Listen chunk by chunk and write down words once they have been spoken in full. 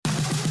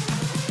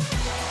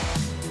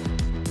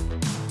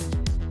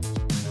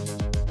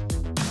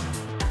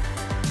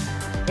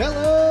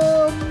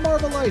Hello,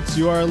 Marvelites!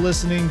 You are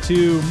listening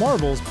to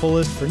Marvel's Pull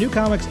List for new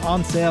comics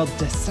on sale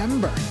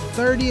December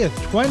 30th,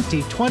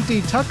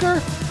 2020. Tucker,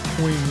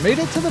 we made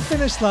it to the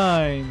finish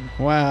line.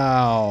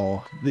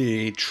 Wow.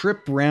 The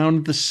trip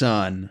round the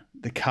sun,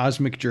 the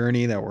cosmic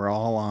journey that we're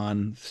all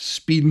on,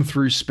 speeding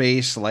through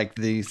space like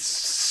the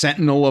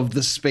sentinel of the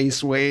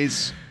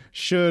spaceways.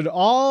 Should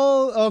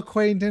all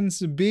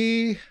acquaintance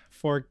be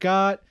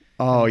forgot?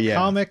 Oh, yeah.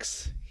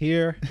 Comics,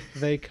 here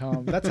they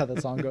come. That's how the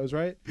song goes,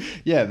 right?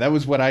 Yeah, that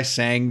was what I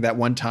sang that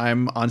one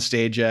time on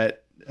stage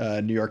at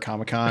New York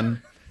Comic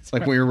Con. It's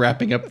like we were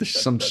wrapping up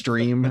some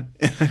stream.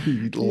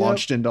 You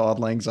launched into Auld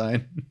Lang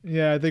Syne.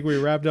 Yeah, I think we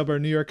wrapped up our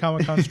New York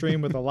Comic Con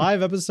stream with a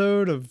live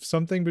episode of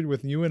something, but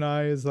with you and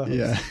I as the host.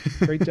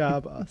 Yeah. Great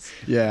job, us.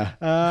 Yeah.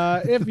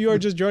 If you are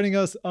just joining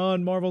us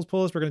on Marvel's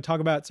Pull List, we're going to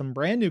talk about some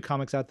brand new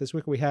comics out this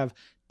week. We have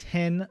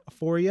 10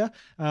 for you.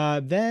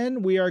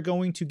 Then we are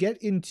going to get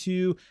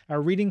into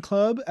our reading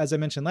club. As I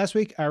mentioned last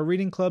week, our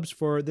reading clubs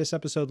for this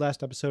episode,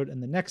 last episode,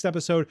 and the next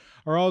episode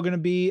are all going to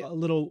be a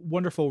little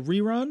wonderful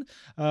rerun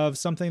of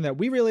something that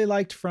we really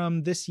liked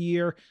from this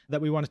year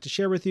that we wanted to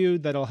share with you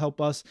that'll help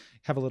us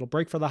have a little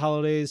break for the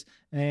holidays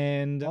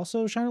and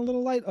also shine a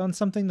little light on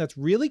something that's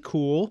really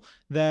cool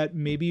that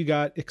maybe you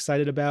got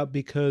excited about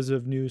because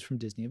of news from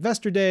Disney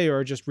Investor Day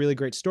or just really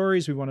great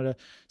stories we wanted to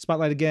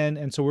spotlight again.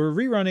 And so we're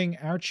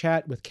rerunning our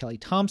chat with Kelly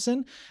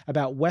Thompson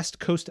about West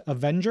Coast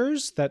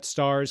Avengers that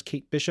stars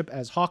Kate Bishop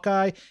as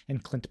Hawkeye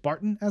and Clint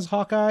Barton as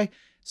Hawkeye.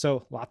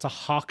 So lots of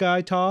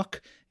Hawkeye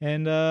talk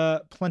and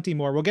plenty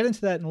more. We'll get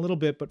into that in a little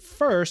bit, but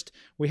first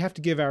we have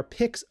to give our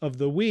picks of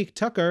the week.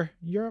 Tucker,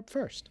 you're up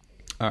first.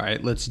 All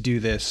right, let's do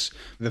this.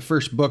 The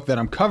first book that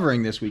I'm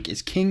covering this week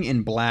is King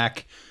in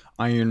Black,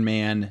 Iron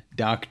Man,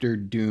 Doctor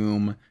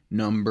Doom,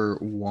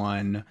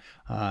 #1.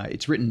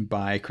 It's written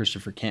by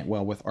Christopher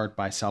Cantwell with art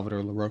by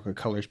Salvador LaRocca,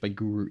 colors by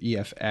Guru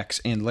EFX,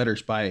 and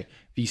letters by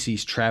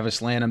VC's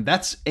Travis Lanham.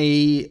 That's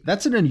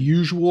an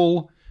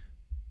unusual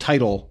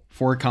title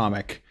for a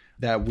comic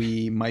that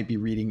we might be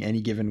reading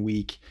any given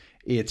week.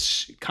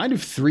 It's kind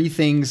of 3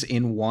 things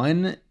in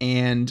one,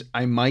 and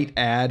I might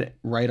add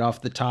right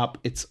off the top,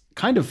 it's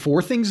kind of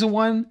 4 things in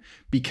one,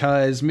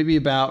 because maybe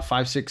about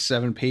 5, 6,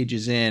 7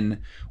 pages in,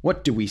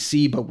 what do we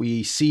see? But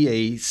we see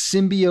a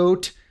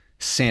symbiote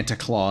Santa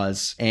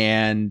Claus,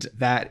 and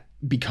that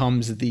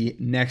becomes the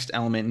next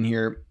element in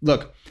here.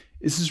 Look,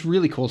 this is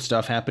really cool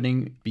stuff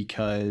happening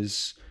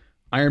because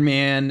Iron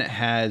Man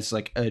has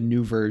like a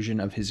new version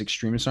of his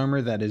Extremis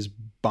armor that is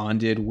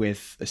bonded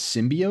with a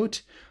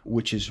symbiote,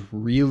 which is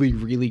really,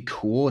 really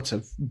cool. It's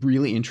a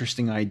really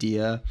interesting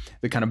idea,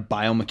 the kind of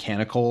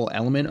biomechanical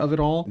element of it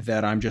all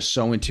that I'm just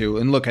so into.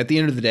 And look, at the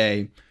end of the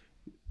day,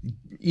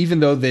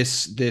 even though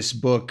this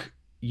book,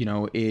 you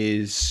know,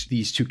 is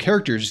these 2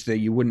 characters that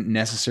you wouldn't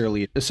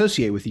necessarily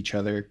associate with each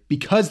other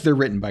because they're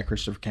written by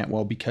Christopher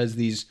Cantwell, because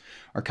these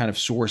are kind of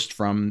sourced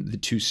from the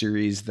 2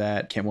 series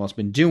that Cantwell's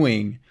been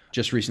doing,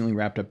 just recently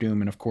wrapped up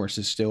Doom, and of course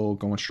is still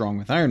going strong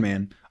with Iron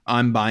Man.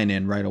 I'm buying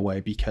in right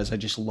away because I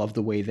just love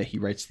the way that he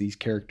writes these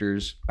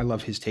characters. I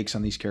love his takes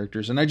on these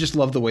characters, and I just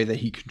love the way that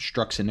he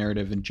constructs a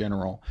narrative in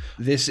general.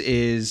 This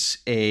is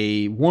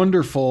a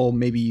wonderful,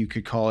 maybe you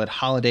could call it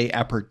holiday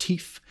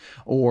aperitif,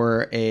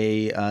 or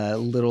a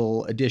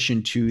little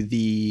addition to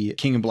the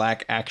King in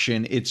Black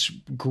action. It's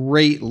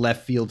great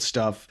left field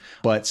stuff,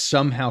 but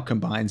somehow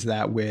combines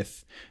that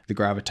with the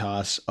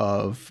gravitas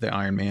of the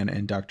Iron Man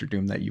and Doctor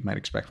Doom that you might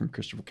expect from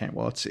Christopher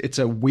Cantwell. It's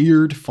a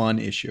weird, fun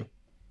issue.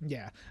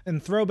 Yeah.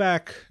 And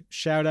throwback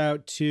shout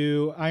out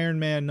to Iron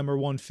Man number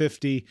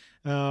 150.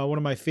 One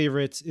of my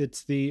favorites.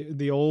 It's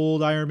the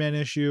old Iron Man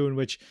issue in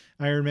which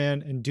Iron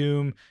Man and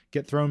Doom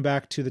get thrown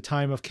back to the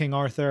time of King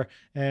Arthur.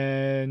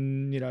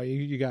 And, you know,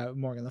 you got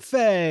Morgan Le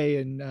Fay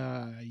and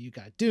you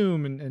got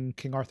Doom and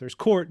King Arthur's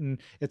court. And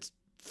it's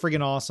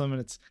friggin' awesome. And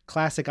it's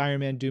classic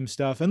Iron Man Doom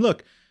stuff. And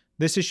look,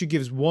 this issue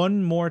gives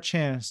one more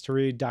chance to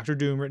read Doctor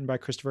Doom written by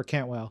Christopher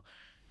Cantwell.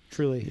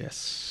 Truly,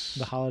 yes,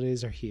 the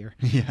holidays are here.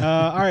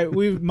 Yeah. All right,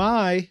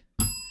 my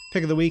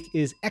pick of the week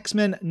is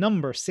X-Men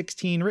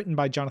 #16, written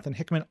by Jonathan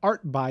Hickman,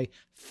 art by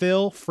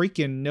Phil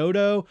freaking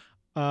Noto,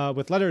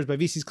 with letters by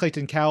VC's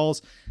Clayton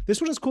Cowles.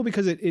 This one is cool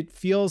because it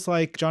feels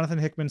like Jonathan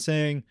Hickman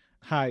saying,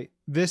 "Hi,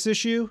 this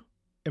issue,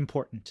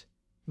 important.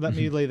 Let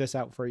me lay this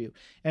out for you."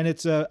 And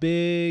it's a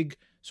big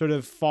sort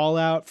of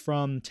fallout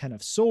from Ten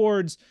of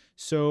Swords,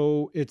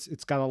 so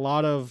it's got a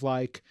lot of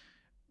like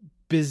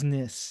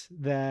business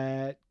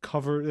that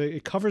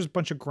covers a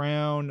bunch of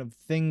ground of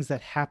things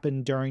that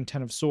happened during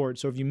Ten of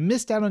Swords. So if you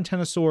missed out on Ten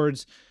of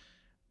Swords,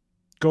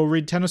 go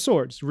read Ten of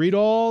Swords. Read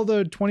all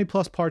the 20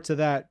 plus parts of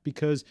that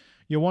because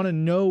you want to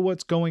know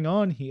what's going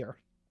on here.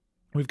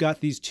 We've got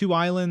these 2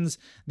 islands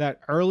that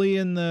early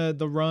in the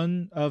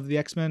run of the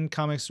X-Men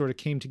comics sort of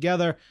came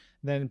together,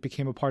 then it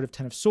became a part of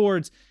Ten of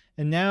Swords.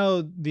 And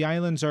now the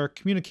islands are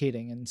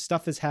communicating and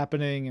stuff is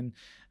happening. And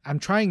I'm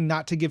trying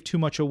not to give too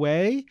much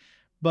away,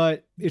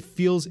 but it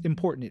feels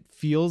important. It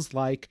feels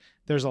like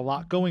there's a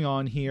lot going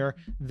on here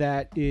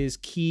that is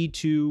key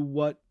to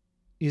what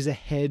is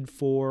ahead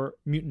for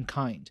mutant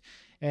kind.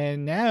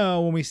 And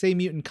now when we say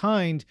mutant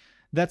kind,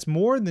 that's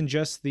more than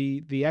just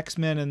the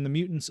X-Men and the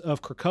mutants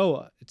of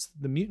Krakoa. It's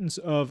the mutants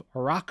of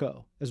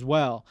Arakko as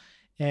well.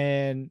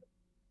 And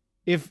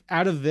if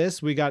out of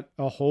this we got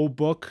a whole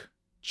book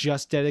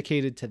just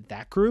dedicated to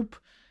that group,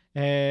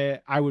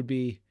 I would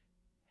be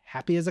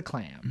happy as a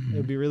clam. It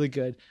would be really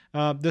good.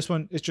 This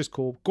one is just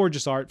cool.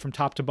 Gorgeous art from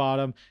top to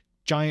bottom.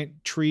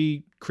 Giant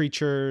tree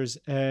creatures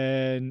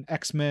and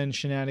X-Men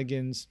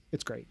shenanigans.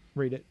 It's great.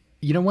 Read it.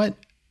 You know what?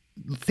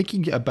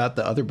 Thinking about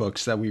the other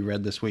books that we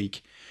read this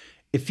week,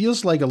 it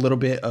feels like a little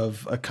bit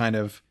of a kind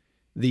of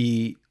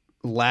the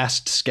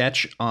last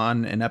sketch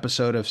on an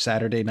episode of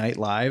Saturday Night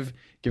Live,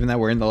 given that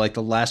we're in the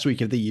last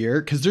week of the year,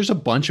 because there's a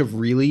bunch of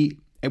really,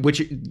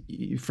 which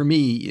for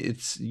me,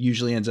 it's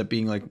usually ends up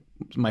being like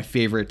my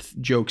favorite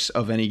jokes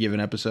of any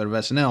given episode of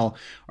SNL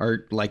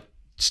are like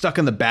stuck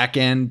on the back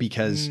end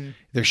because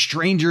they're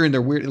stranger and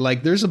they're weird.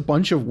 Like there's a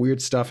bunch of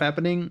weird stuff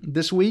happening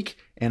this week,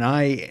 and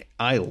I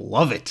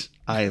love it.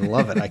 I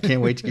love it. I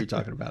can't wait to keep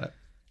talking about it.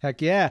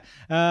 Heck yeah.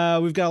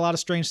 We've got a lot of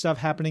strange stuff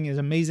happening in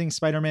Amazing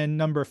Spider-Man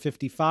number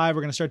 55.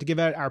 We're going to start to give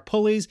out our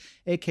pulleys,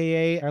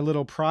 aka our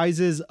little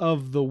prizes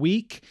of the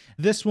week.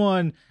 This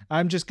one,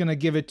 I'm just going to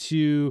give it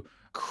to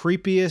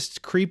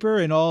creepiest creeper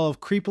in all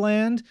of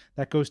Creepland.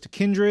 That goes to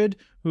Kindred,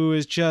 who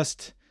is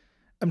just,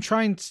 I'm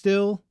trying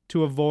still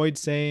to avoid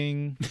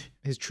saying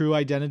his true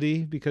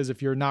identity, because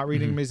if you're not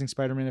reading Amazing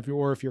Spider-Man, if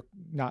you're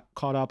not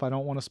caught up, I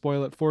don't want to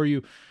spoil it for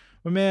you.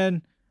 But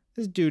man,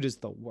 this dude is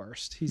the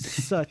worst. He's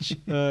such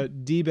a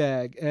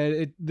D-bag.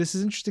 And this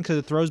is interesting because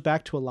it throws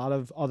back to a lot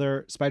of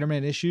other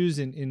Spider-Man issues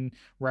in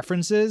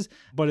references,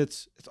 but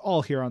it's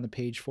all here on the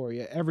page for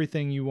you.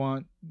 Everything you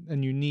want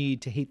and you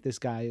need to hate this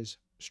guy is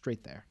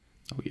straight there.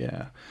 Oh,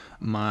 yeah.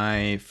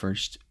 My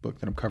first book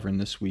that I'm covering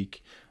this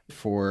week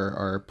for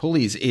our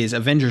pulleys is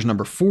Avengers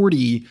number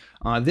 40.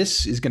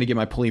 This is going to get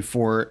my pulley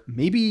for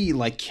maybe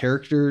like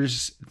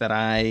characters that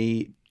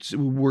I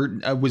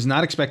was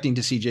not expecting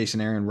to see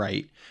Jason Aaron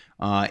write.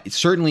 It's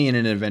certainly in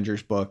an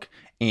Avengers book,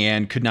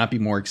 and could not be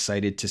more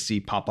excited to see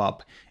pop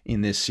up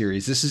in this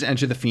series. This is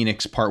Enter the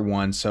Phoenix Part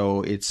 1,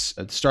 so it's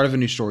at the start of a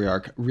new story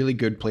arc. Really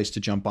good place to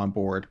jump on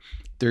board.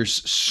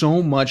 There's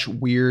so much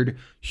weird,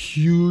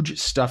 huge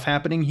stuff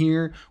happening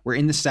here. We're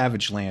in the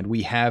Savage Land.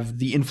 We have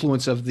the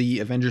influence of the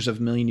Avengers of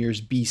a Million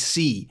Years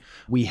BC.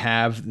 We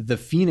have the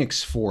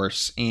Phoenix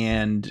Force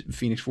and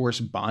Phoenix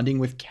Force bonding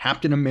with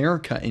Captain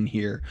America in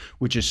here,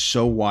 which is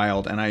so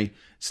wild. And I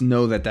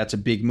know that that's a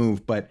big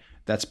move, but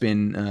that's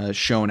been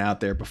shown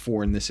out there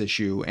before in this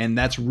issue. And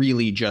that's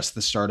really just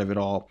the start of it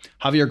all.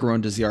 Javier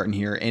Garrón does the art in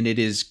here, and it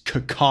is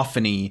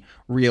cacophony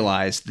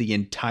realized the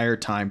entire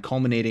time,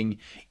 culminating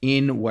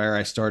in where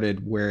I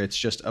started, where it's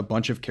just a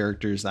bunch of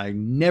characters I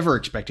never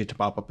expected to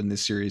pop up in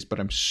this series, but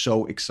I'm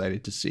so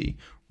excited to see.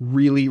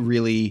 Really,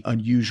 really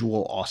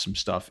unusual, awesome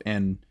stuff.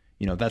 And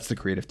that's the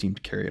creative team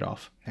to carry it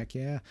off. Heck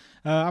yeah.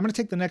 I'm going to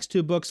take the next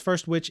two books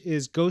first, which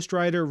is Ghost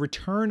Rider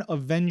Return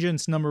of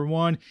Vengeance number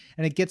 1.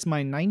 And it gets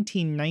my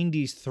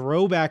 1990s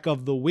throwback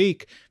of the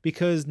week,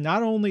 because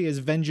not only is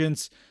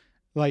Vengeance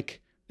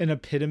like an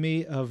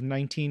epitome of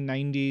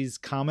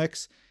 1990s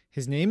comics,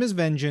 his name is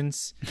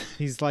Vengeance.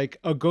 He's like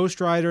a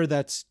Ghost Rider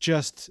that's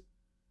just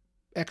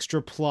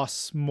extra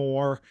plus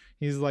more.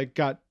 He's like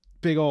got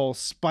big old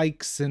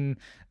spikes and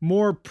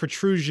more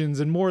protrusions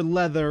and more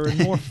leather and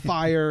more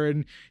fire,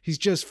 and he's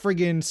just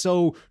friggin'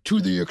 so to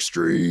the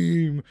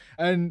extreme.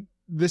 And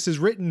this is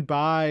written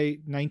by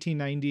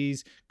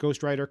 1990s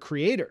Ghost Rider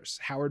creators,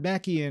 Howard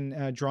Mackie,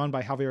 and drawn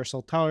by Javier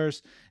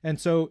Soltales.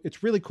 And so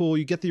it's really cool.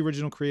 You get the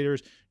original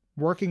creators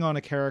working on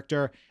a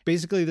character.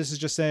 Basically, this is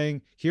just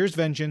saying, here's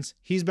Vengeance.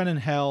 He's been in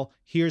hell.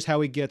 Here's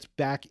how he gets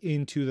back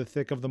into the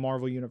thick of the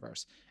Marvel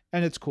universe.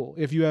 And it's cool.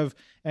 If you have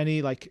any,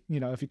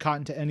 if you caught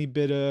into any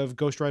bit of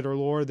Ghost Rider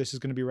lore, this is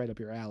going to be right up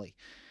your alley.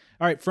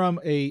 All right, from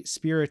a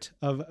Spirit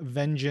of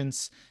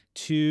Vengeance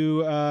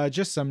to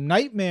just some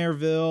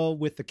Nightmareville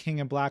with the King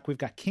in Black. We've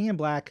got King in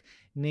Black,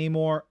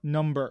 Namor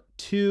number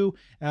 2.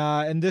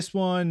 And this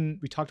one,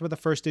 we talked about the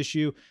first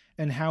issue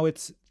and how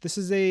this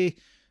is a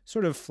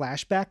sort of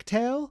flashback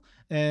tale.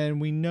 And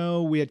we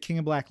know we had King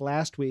in Black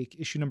last week,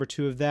 issue number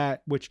 2 of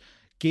that, which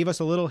gave us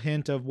a little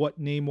hint of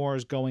what Namor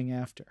is going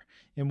after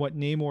and what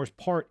Namor's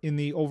part in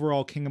the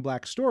overall King in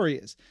Black story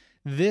is.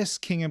 This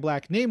King in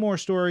Black Namor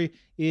story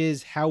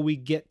is how we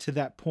get to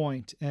that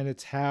point, and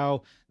it's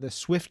how the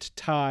Swift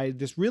Tide,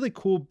 this really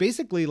cool,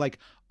 basically like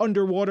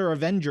underwater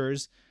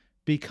Avengers,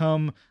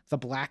 become the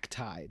Black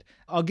Tide.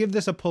 I'll give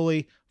this a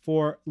pulley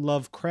for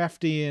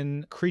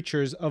Lovecraftian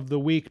creatures of the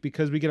week,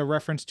 because we get a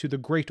reference to the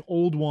Great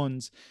Old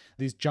Ones,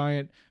 these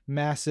giant,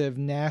 massive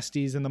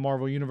nasties in the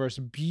Marvel Universe.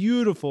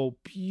 Beautiful,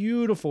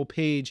 beautiful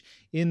page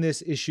in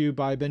this issue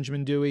by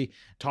Benjamin Dewey,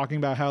 talking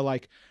about how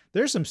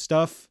there's some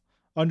stuff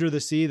under the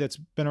sea that's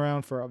been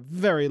around for a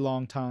very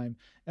long time,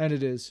 and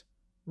it is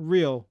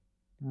real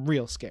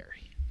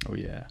scary. Oh,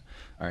 yeah.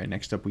 All right,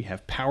 next up we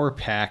have Power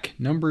Pack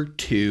number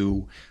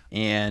 2,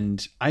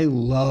 and I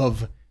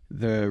love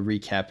the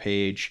recap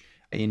page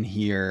in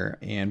here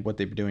and what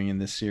they've been doing in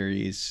this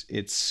series.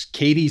 It's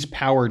Katie's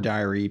Power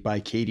Diary by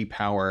Katie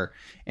Power,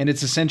 and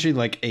it's essentially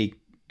like a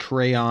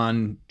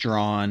crayon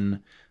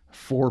drawn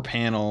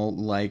 4-panel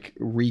like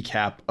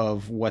recap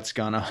of what's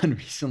gone on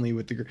recently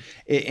with the group.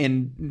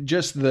 And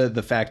just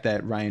the fact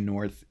that Ryan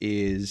North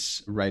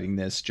is writing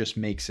this just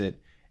makes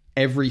it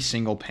every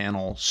single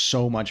panel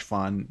so much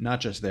fun, not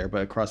just there,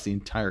 but across the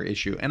entire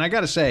issue. And I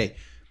got to say,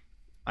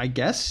 I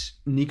guess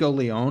Nico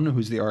Leone,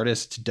 who's the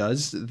artist,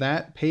 does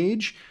that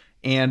page.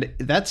 And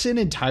that's an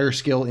entire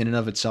skill in and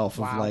of itself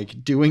of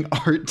like doing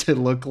art to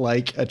look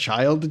like a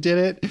child did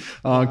it.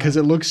 Cause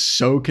it looks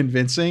so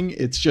convincing.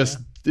 It's just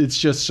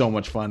so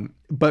much fun.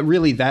 But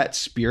really that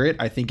spirit,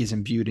 I think, is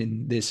imbued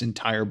in this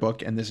entire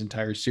book and this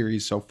entire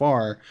series so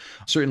far.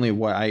 Certainly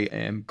what I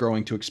am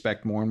growing to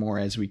expect more and more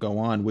as we go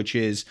on, which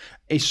is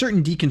a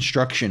certain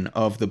deconstruction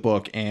of the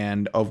book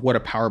and of what a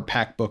power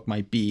pack book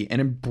might be,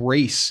 an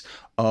embrace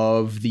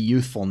of the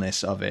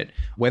youthfulness of it,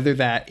 whether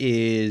that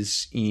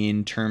is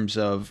in terms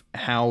of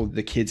how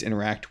the kids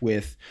interact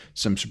with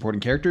some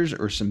supporting characters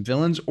or some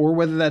villains, or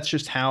whether that's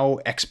just how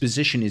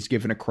exposition is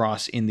given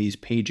across in these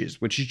pages,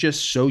 which is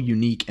just so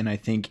unique. And I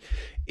think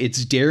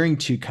it's daring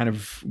to kind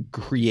of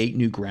create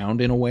new ground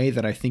in a way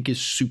that I think is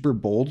super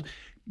bold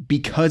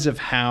because of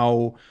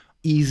how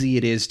easy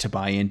it is to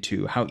buy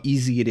into, how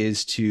easy it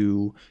is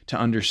to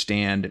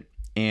understand,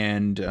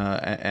 and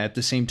at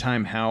the same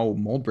time how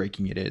mold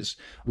breaking it is,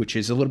 which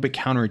is a little bit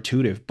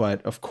counterintuitive.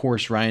 But of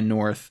course, Ryan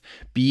North,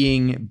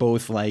 being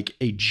both like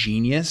a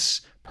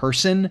genius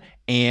person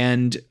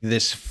and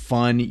this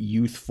fun,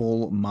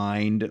 youthful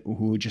mind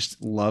who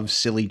just loves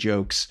silly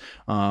jokes,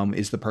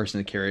 is the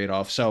person to carry it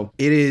off. So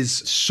it is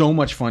so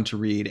much fun to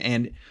read.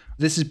 And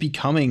this is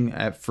becoming,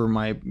 for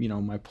my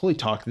pulley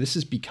talk, this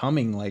is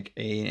becoming like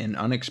an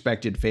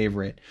unexpected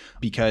favorite,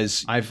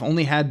 because I've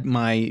only had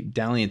my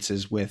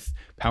dalliances with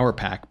Power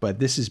Pack, but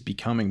this is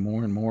becoming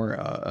more and more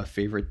a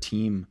favorite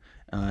team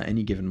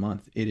any given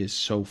month. It is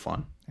so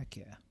fun. Heck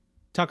yeah.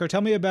 Tucker,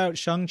 tell me about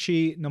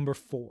Shang-Chi number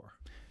 4.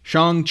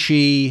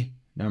 Shang-Chi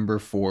number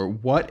 4.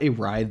 What a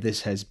ride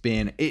this has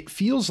been. It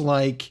feels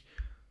like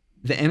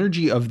the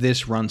energy of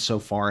this run so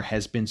far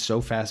has been so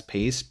fast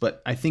paced,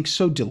 but I think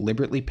so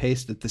deliberately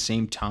paced at the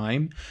same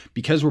time,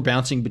 because we're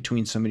bouncing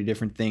between so many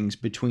different things,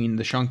 between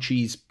the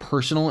Shang-Chi's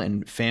personal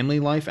and family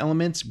life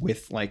elements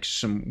with like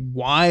some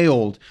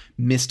wild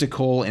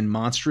mystical and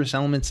monstrous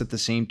elements at the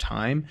same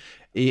time.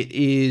 It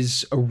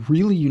is a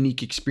really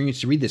unique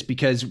experience to read this,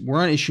 because we're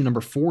on issue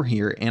number 4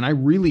 here, and I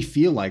really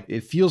feel like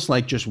it feels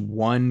like just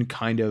one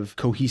kind of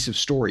cohesive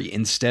story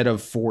instead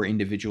of 4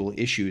 individual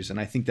issues. And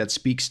I think that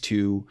speaks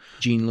to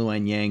Jean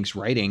Luan Yang's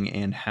writing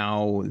and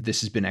how this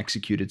has been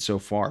executed so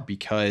far,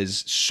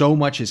 because so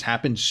much has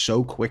happened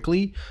so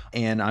quickly,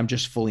 and I'm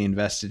just fully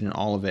invested in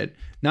all of it.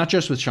 Not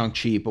just with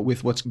Shang-Chi, but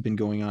with what's been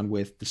going on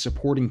with the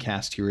supporting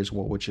cast here as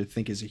well, which I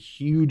think is a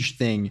huge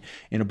thing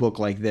in a book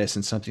like this,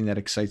 and something that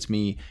excites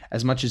me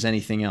as much as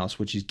anything else,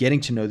 which is getting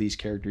to know these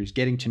characters,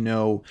 getting to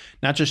know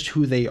not just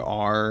who they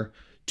are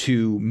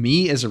to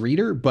me as a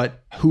reader,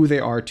 but who they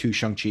are to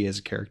Shang-Chi as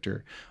a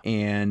character,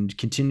 and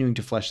continuing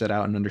to flesh that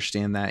out and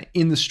understand that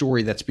in the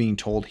story that's being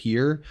told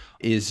here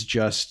is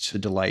just a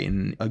delight.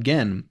 And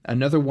again,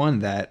 another one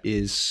that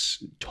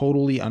is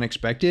totally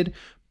unexpected,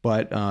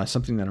 but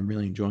something that I'm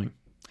really enjoying.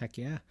 Heck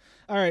yeah.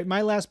 All right,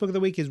 my last book of the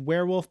week is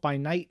Werewolf by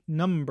Night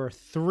number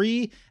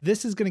 3.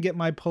 This is going to get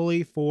my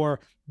pulley for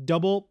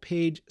double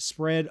page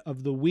spread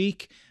of the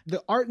week.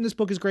 The art in this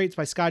book is great. It's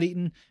by Scott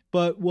Eaton.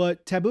 But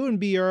what Taboo and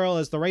B. Earl,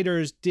 as the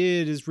writers,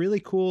 did is really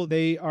cool.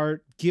 They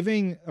are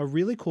giving a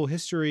really cool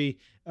history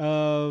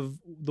of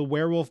the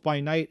werewolf by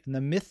night and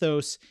the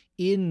mythos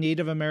in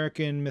Native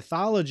American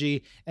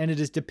mythology. And it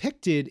is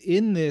depicted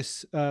in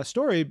this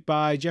story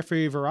by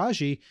Jeffrey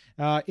Viraji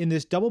in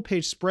this double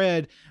page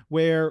spread,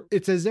 where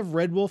it's as if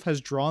Red Wolf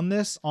has drawn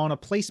this on a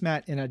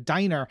placemat in a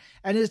diner.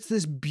 And it's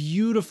this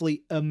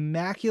beautifully,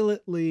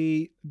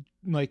 immaculately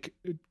like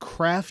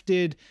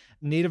crafted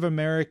Native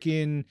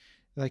American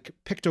like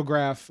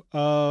pictograph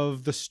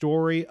of the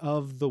story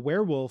of the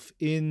werewolf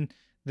in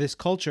this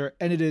culture.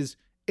 And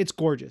it's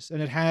gorgeous.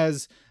 And it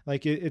has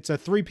like, it's a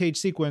 3-page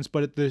sequence,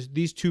 but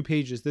these 2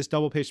 pages, this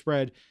double page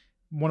spread,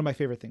 one of my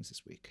favorite things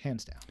this week,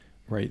 hands down.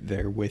 Right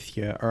there with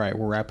you. All right,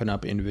 we're wrapping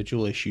up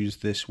individual issues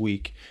this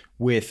week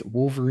with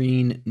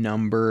Wolverine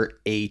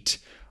number 8.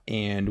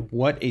 And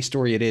what a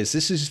story it is.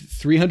 This is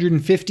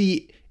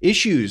 350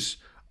 issues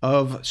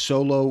of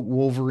solo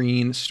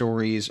Wolverine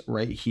stories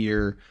right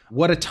here.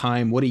 What a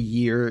time, what a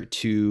year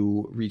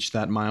to reach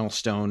that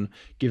milestone,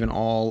 given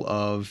all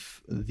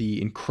of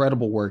the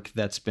incredible work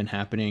that's been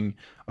happening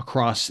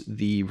across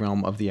the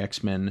realm of the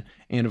X-Men,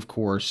 and of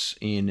course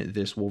in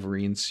this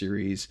Wolverine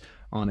series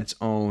on its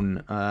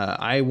own.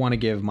 I want to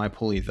give my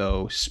pulley,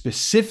 though,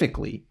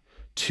 specifically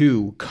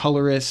to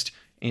colorist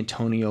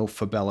Antonio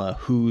Fabela,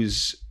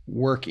 whose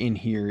work in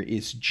here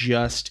is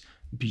just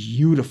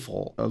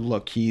beautiful.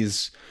 Look,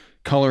 he's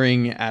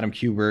Coloring, Adam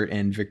Kubert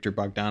and Victor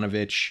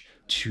Bogdanovich,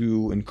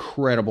 two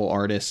incredible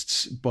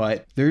artists,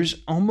 but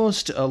there's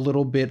almost a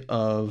little bit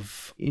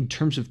of, in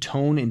terms of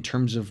tone, in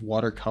terms of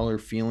watercolor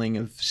feeling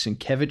of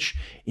Sienkiewicz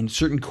in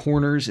certain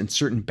corners and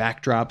certain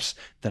backdrops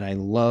that I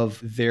love.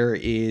 There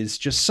is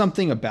just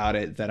something about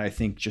it that I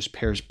think just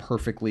pairs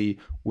perfectly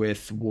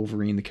with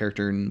Wolverine, the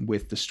character, and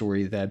with the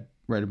story that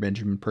writer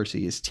Benjamin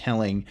Percy is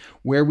telling.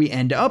 Where we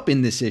end up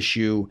in this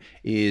issue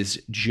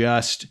is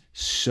just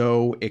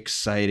so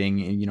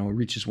exciting. And, it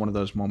reaches one of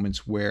those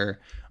moments where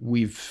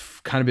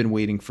we've kind of been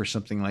waiting for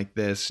something like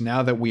this.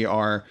 Now that we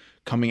are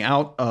coming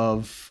out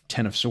of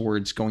Ten of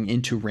Swords, going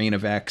into Reign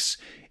of X,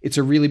 it's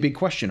a really big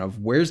question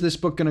of where's this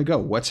book going to go?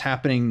 What's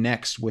happening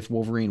next with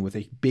Wolverine, with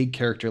a big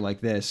character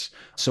like this?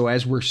 So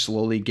as we're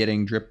slowly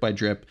getting drip by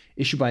drip,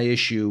 issue by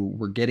issue,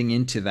 we're getting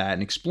into that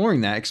and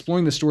exploring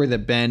the story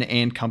that Ben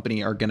and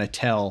company are going to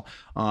tell.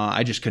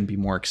 I just couldn't be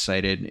more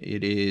excited.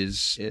 It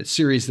is a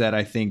series that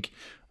I think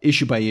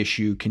issue by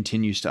issue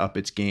continues to up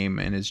its game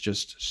and is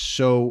just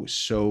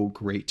so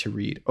great to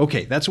read.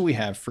 Okay, that's what we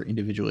have for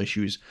individual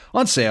issues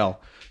on sale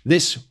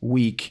this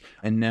week.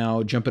 And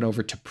now jumping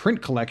over to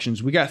print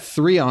collections, we got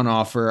 3 on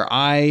offer.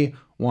 I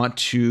want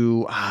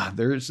to,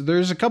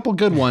 there's a couple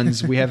good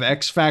ones. We have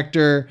X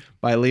Factor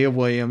by Leah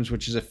Williams,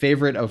 which is a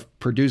favorite of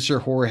producer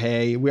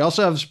Jorge. We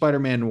also have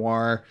Spider-Man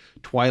Noir,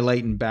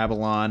 Twilight and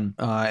Babylon.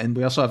 And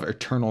we also have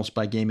Eternals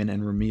by Gaiman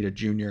and Romita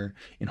Jr.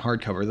 in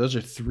hardcover. Those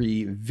are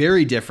 3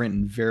 very different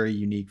and very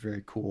unique,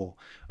 very cool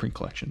print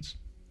collections.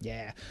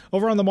 Yeah.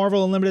 Over on the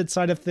Marvel Unlimited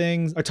side of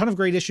things, a ton of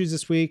great issues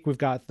this week. We've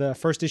got the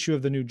first issue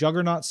of the new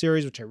Juggernaut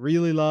series, which I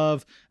really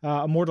love.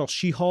 Immortal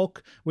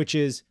She-Hulk, which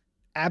is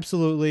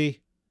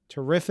absolutely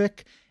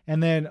terrific.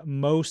 And then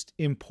most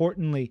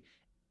importantly,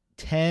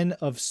 10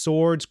 of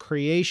Swords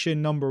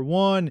creation number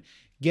 1.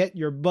 Get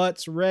your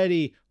butts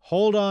ready.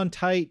 Hold on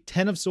tight.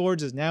 10 of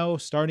Swords is now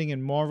starting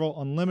in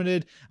Marvel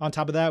Unlimited. On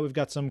top of that, we've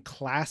got some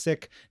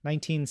classic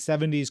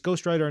 1970s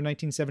Ghost Rider and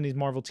 1970s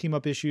Marvel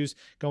team-up issues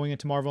going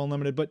into Marvel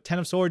Unlimited. But 10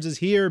 of Swords is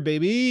here,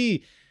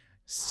 baby.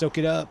 Soak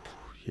it up.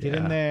 Yeah. Get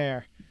in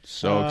there.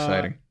 So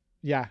exciting.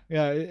 Yeah.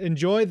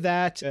 Enjoy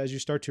that as you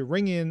start to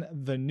ring in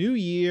the new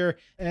year,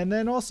 and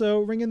then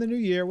also ring in the new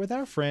year with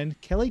our friend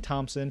Kelly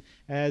Thompson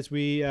as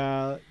we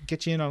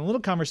get you in on a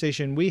little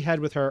conversation we had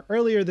with her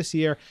earlier this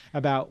year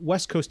about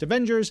West Coast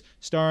Avengers,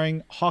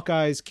 starring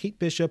Hawkeye's Kate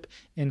Bishop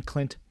and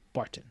Clint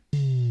Barton.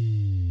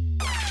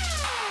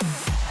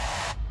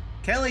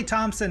 Kelly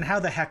Thompson, how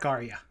the heck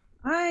are you?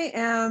 I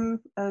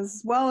am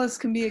as well as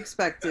can be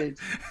expected.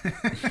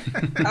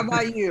 How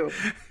about you?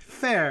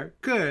 Fair.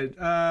 Good.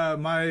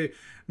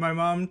 My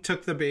mom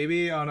took the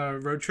baby on a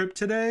road trip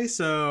today,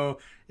 so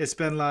it's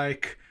been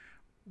like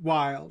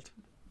wild.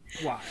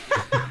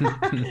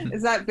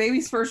 Is that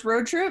baby's first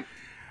road trip?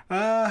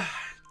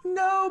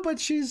 No, but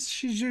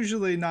she's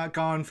usually not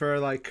gone for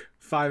like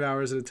 5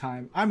 hours at a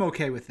time. I'm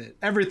okay with it.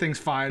 Everything's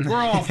fine. We're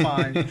all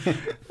fine.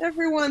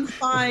 Everyone's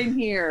fine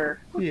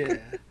here. Yeah.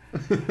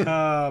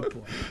 Oh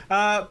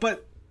boy.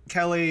 But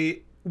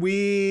Kelly,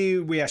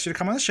 we asked you to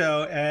come on the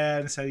show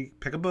and say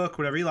pick a book,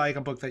 whatever you like,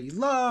 a book that you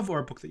love or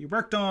a book that you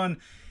worked on,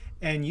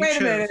 and you Wait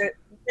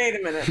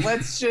a minute.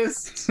 Let's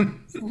just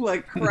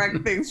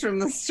correct things from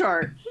the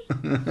start.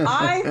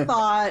 I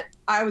thought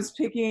I was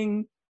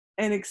picking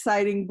an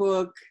exciting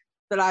book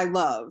that I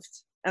loved,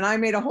 and I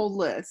made a whole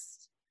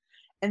list.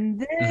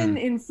 And then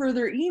in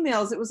further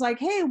emails, it was like,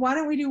 hey, why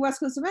don't we do West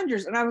Coast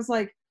Avengers? And I was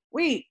like,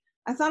 wait,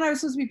 I thought I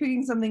was supposed to be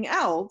picking something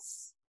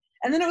else.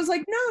 And then it was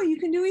like, no, you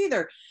can do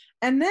either.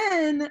 And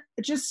then,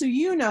 just so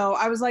you know,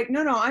 I was like,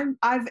 no,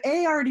 I've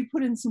already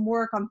put in some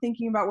work. I'm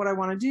thinking about what I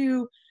want to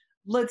do.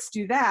 Let's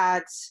do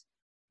that.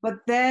 But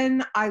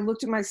then I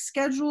looked at my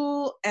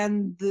schedule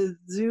and the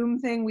Zoom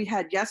thing we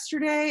had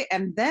yesterday.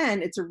 And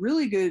then it's a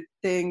really good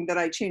thing that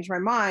I changed my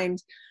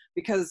mind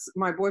because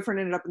my boyfriend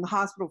ended up in the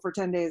hospital for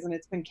 10 days and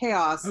it's been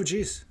chaos. Oh,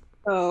 geez.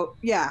 So,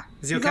 yeah.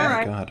 Is he okay? He's all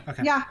right. Oh, God.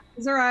 Okay. Yeah,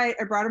 he's all right.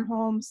 I brought him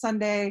home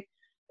Sunday.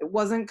 It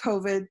wasn't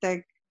COVID,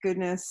 thank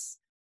goodness.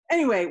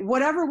 Anyway,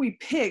 whatever we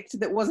picked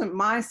that wasn't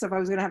my stuff, I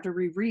was going to have to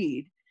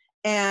reread.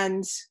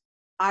 And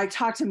I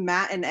talked to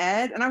Matt and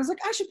Ed, and I was like,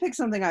 I should pick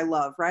something I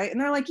love, right? And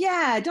they're like,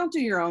 yeah, don't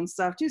do your own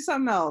stuff. Do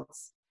something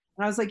else.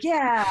 And I was like,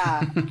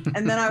 yeah.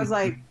 And then I was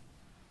like,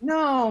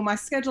 no, my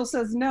schedule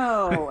says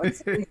no. And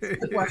so we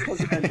did West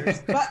Coast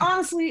Avengers. But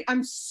honestly,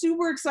 I'm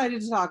super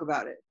excited to talk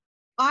about it.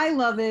 I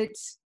love it.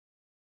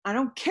 I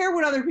don't care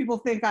what other people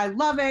think. I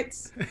love it.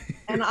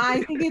 And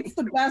I think it's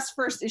the best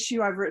first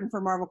issue I've written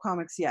for Marvel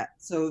Comics yet.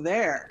 So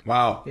there.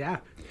 Wow. Yeah.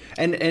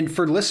 And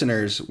for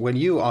listeners, when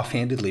you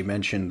offhandedly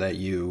mentioned that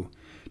you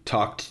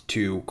talked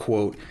to,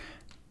 quote,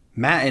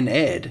 Matt and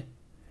Ed,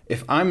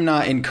 if I'm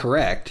not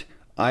incorrect,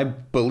 I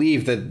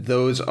believe that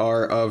those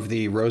are of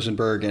the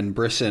Rosenberg and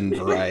Brisson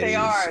varieties. They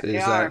are.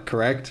 Is that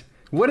correct?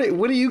 What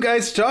do you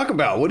guys talk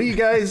about? Are you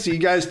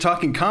guys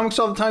talking comics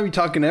all the time? You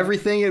talking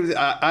everything?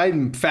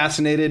 I'm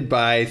fascinated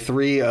by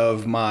 3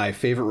 of my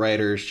favorite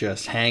writers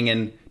just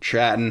hanging,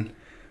 chatting.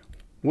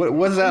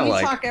 What's that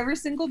like? We talk every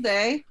single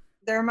day.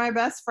 they're my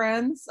best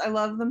friends. I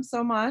love them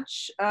so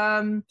much.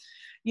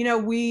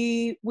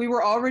 We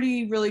were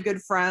already really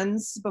good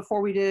friends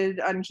before we did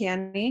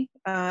Uncanny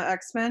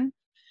X-Men.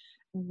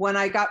 When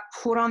I got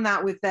put on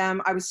that with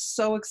them, I was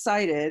so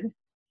excited.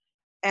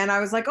 And I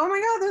was like, oh my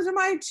God, those are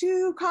my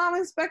two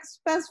comics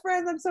best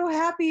friends. I'm so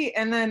happy.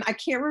 And then I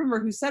can't remember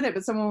who said it,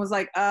 but someone was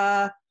like,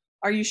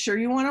 are you sure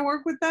you want to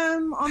work with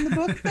them on the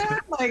book then?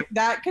 Like,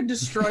 that could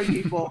destroy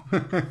people.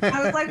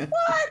 I was like,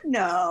 what?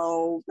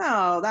 No,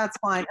 that's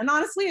fine. And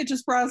honestly, it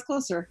just brought us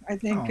closer. I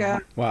think.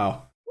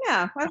 Wow.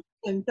 Yeah,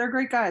 they're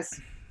great guys.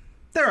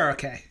 They're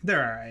okay.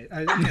 They're all right.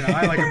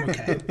 I like them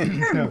okay.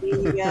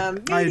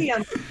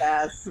 Medium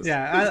best.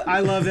 Yeah,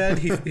 I love Ed.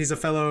 He's a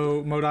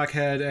fellow MODOK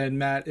head, and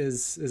Matt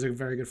is a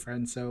very good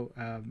friend. So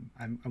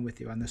I'm with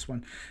you on this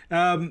one.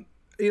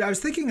 I was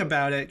thinking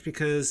about it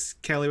because,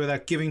 Kelly,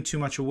 without giving too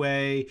much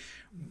away,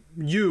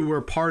 you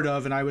were part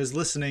of, and I was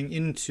listening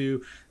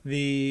into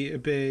the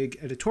big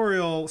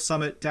editorial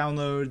summit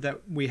download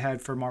that we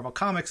had for Marvel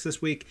Comics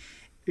this week.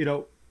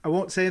 I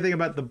won't say anything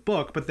about the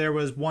book, but there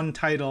was one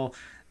title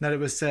that it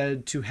was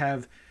said to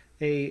have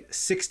a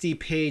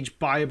 60-page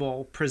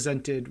Bible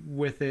presented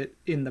with it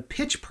in the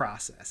pitch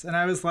process. And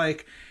I was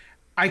like,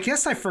 I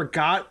guess I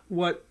forgot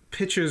what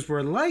pitches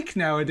were like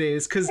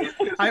nowadays, because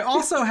I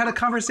also had a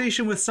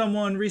conversation with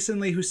someone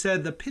recently who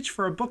said the pitch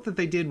for a book that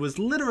they did was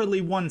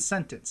literally one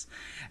sentence.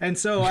 And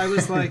so I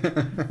was like,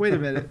 wait a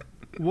minute,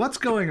 what's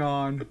going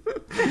on?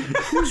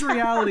 Whose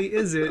reality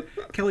is it?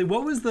 Kelly,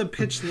 what was the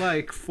pitch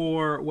like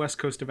for West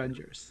Coast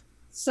Avengers?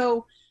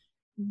 So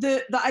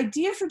the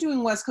idea for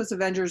doing West Coast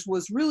Avengers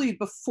was really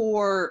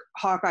before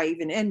Hawkeye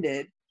even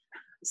ended.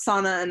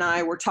 Sana and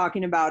I were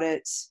talking about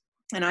it,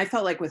 and I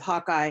felt like with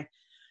Hawkeye,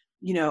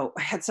 I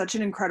had such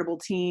an incredible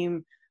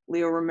team.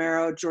 Leo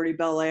Romero, Jordi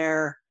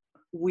Belair.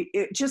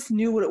 It just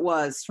knew what it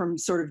was from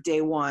sort of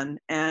day one,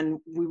 and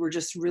we were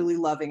just really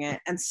loving it.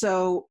 And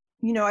so,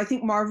 I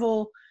think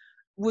Marvel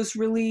was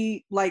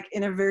really, like,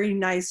 in a very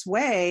nice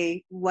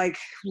way, like,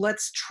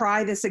 let's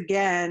try this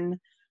again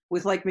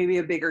with, like, maybe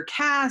a bigger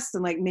cast,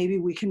 and, like, maybe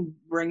we can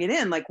bring it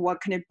in. Like,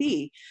 what can it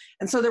be?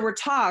 And so there were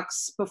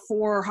talks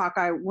before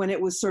Hawkeye, when it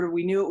was sort of,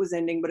 we knew it was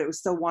ending, but it was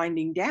still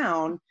winding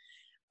down,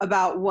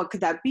 about what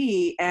could that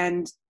be.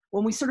 And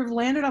when we sort of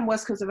landed on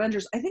West Coast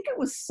Avengers, I think it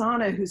was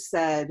Sana who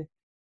said,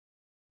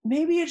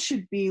 maybe it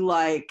should be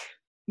like,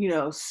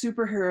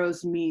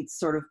 superheroes meets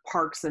sort of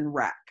Parks and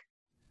Rec.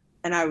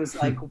 And I was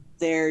like,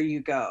 there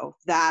you go.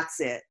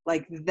 That's it.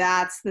 Like,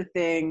 that's the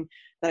thing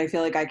that I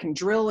feel like I can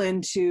drill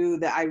into,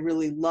 that I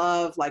really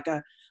love, like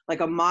a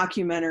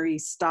mockumentary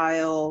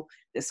style,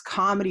 this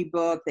comedy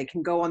book. They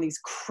can go on these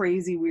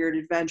crazy, weird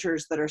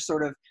adventures that are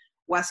sort of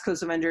West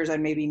Coast Avengers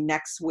and maybe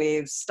next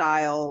wave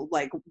style,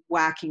 like,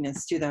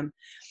 wackiness to them.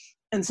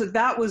 And so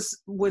that was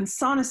when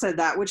Sana said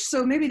that, which,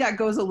 so maybe that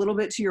goes a little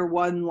bit to your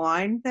one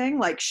line thing.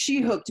 Like,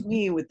 she hooked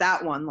me with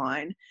that one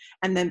line,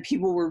 and then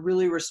people were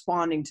really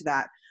responding to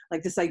that.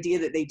 Like, this idea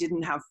that they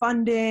didn't have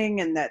funding,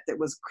 and that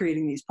was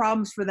creating these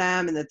problems for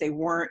them, and that they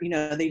weren't,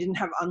 they didn't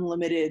have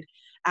unlimited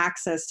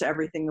access to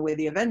everything the way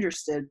the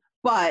Avengers did.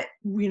 But,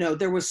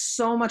 there was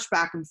so much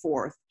back and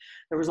forth.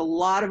 There was a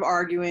lot of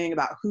arguing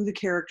about who the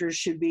characters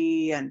should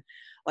be and,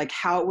 like,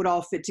 how it would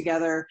all fit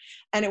together.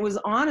 And it was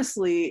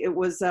honestly, a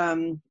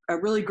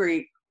really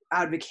great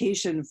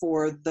advocation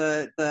for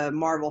the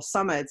Marvel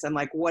summits, and,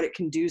 like, what it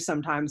can do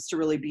sometimes to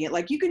really be,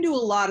 like, you can do a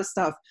lot of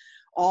stuff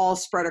all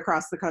spread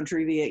across the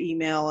country via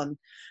email and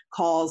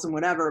calls and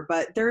whatever,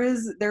 but there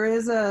is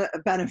a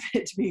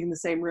benefit to being in the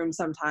same room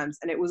sometimes.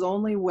 And it was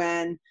only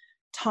when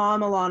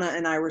Tom, Alana,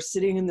 and I were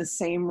sitting in the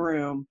same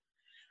room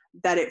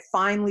that it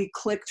finally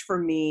clicked for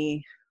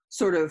me,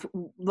 sort of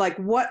like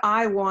what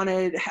I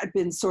wanted had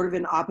been sort of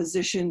in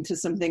opposition to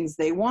some things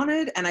they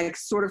wanted, and I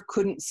sort of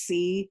couldn't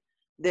see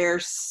their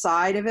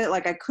side of it.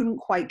 Like, I couldn't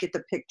quite get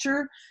the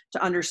picture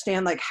to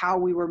understand, like, how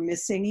we were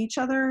missing each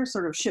other,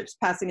 sort of ships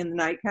passing in the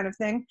night kind of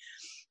thing.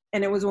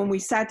 And it was when we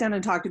sat down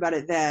and talked about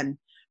it then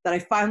that I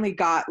finally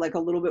got, like, a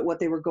little bit what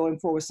they were going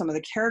for with some of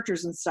the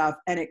characters and stuff,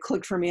 and it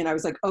clicked for me, and I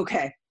was like,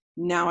 okay,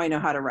 now I know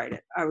how to write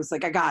it. I was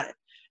like, I got it.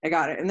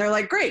 And they're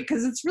like, great,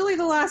 because it's really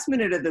the last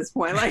minute at this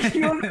point. Like,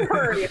 you have to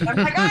hurry. And I'm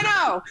like, I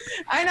know.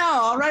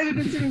 I'll write it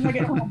as soon as I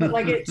get home. But,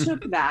 like, it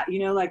took that,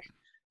 like,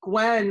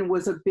 Gwen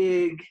was a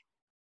big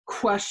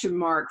question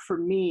mark for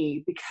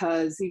me,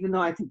 because even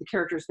though I think the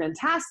character is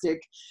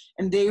fantastic,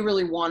 and they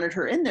really wanted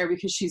her in there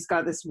because she's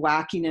got this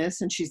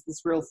wackiness and she's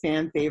this real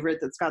fan favorite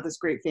that's got this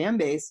great fan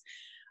base.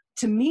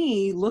 To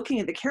me, looking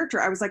at the character,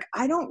 I was like,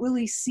 I don't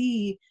really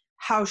see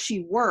how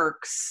she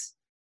works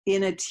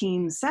in a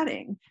team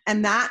setting.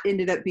 And that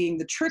ended up being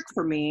the trick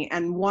for me.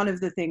 And one of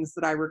the things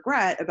that I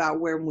regret about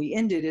where we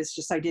ended is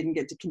just I didn't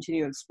get to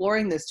continue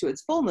exploring this to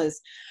its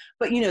fullness.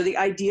 But, the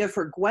idea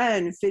for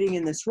Gwen fitting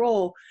in this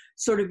role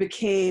sort of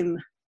became,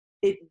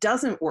 it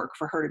doesn't work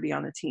for her to be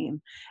on a team.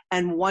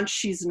 And once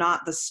she's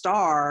not the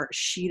star,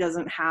 she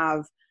doesn't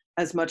have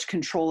as much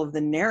control of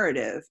the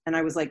narrative. And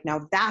I was like,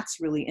 now that's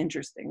really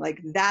interesting. Like,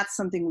 that's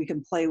something we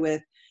can play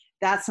with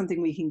that's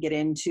something we can get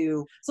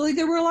into. So like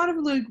there were a lot of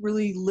like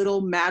really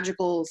little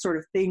magical sort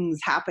of things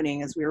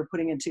happening as we were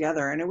putting it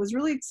together, and it was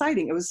really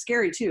exciting. It was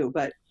scary too,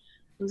 but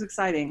it was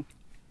exciting.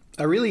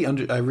 I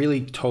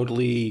really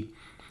totally,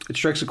 it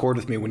strikes a chord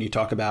with me when you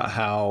talk about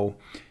how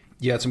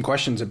you had some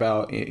questions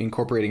about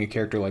incorporating a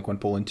character like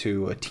Gwenpool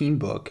into a teen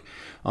book.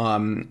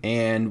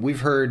 And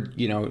we've heard,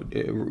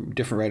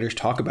 different writers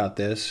talk about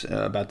this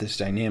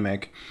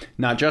dynamic,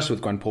 not just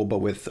with Gwenpool, but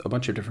with a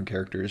bunch of different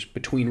characters,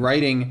 between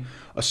writing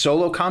a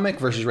solo comic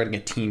versus writing a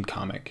team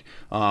comic.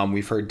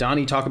 We've heard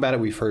Donnie talk about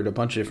it. We've heard a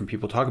bunch of different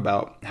people talk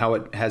about how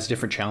it has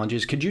different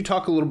challenges. Could you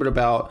talk a little bit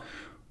about,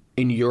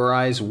 in your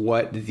eyes,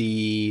 what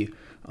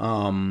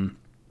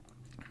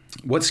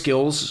what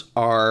skills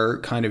are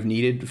kind of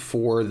needed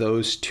for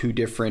those two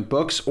different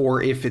books, or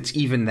if it's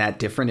even that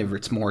different, if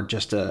it's more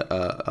just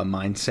a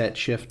mindset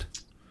shift?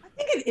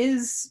 I think it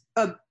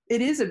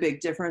is a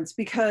big difference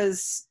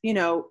because,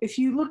 if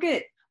you look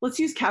at, let's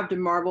use Captain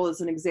Marvel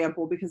as an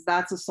example, because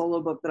that's a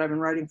solo book that I've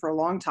been writing for a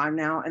long time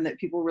now and that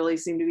people really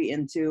seem to be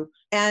into.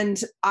 And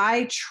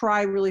I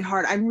try really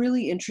hard. I'm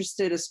really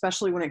interested,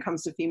 especially when it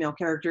comes to female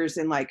characters,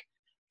 in like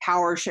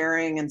power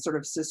sharing and sort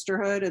of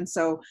sisterhood. And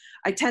so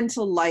I tend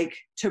to like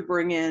to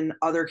bring in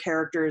other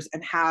characters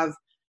and have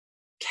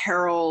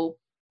Carol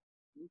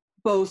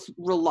both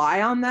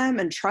rely on them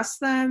and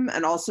trust them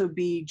and also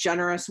be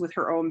generous with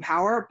her own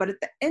power. But at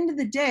the end of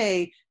the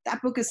day,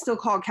 that book is still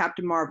called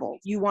Captain Marvel.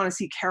 You want to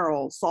see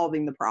Carol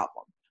solving the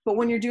problem. But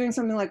when you're doing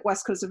something like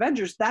West Coast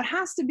Avengers, that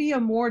has to be a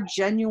more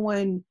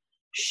genuine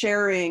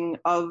sharing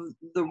of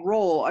the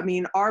role. I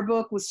mean, our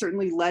book was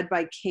certainly led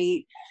by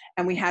Kate,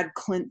 and we had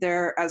Clint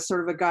there as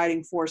sort of a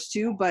guiding force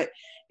too. But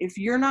if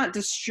you're not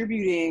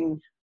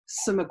distributing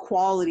some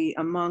equality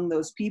among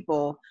those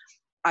people,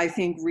 I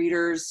think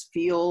readers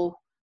feel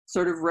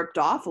sort of ripped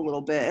off a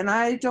little bit. And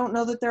I don't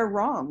know that they're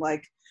wrong.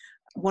 Like,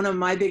 one of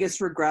my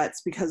biggest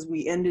regrets, because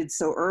we ended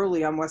so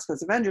early on West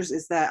Coast Avengers,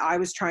 is that I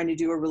was trying to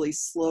do a really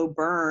slow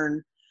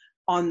burn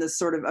on the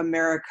sort of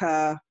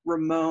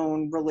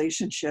America-Ramon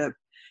relationship.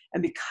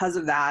 And because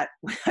of that,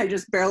 I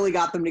just barely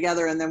got them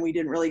together, and then we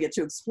didn't really get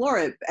to explore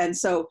it. And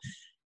so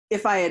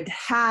if I had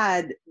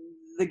had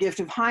the gift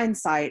of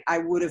hindsight, I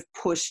would have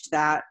pushed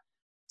that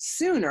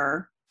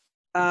sooner,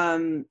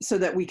 so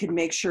that we could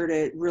make sure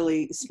to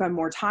really spend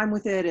more time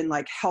with it and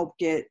like help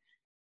get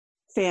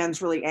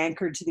fans really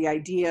anchored to the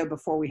idea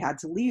before we had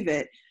to leave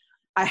it.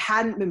 I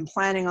hadn't been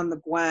planning on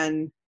the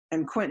Gwen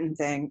and Quentin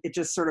thing. It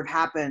just sort of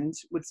happened.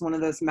 It's one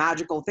of those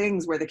magical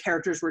things where the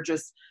characters were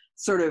just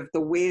sort of, the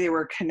way they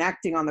were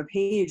connecting on the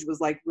page was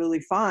like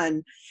really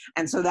fun.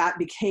 And so that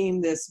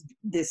became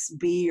this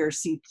B or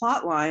C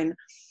plot line.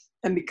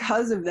 And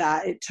because of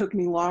that, it took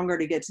me longer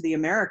to get to the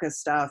America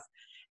stuff.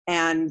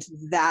 And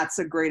that's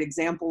a great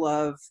example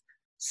of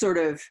sort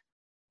of,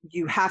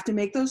 you have to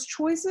make those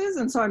choices.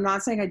 And so I'm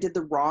not saying I did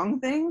the wrong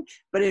thing,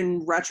 but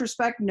in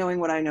retrospect, knowing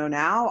what I know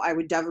now, I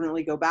would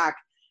definitely go back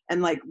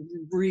and like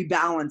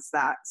rebalance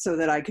that so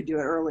that I could do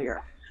it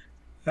earlier.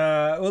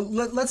 Well,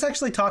 let's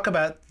actually talk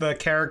about the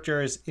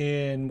characters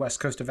in West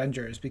Coast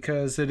Avengers,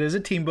 because it is a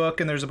team book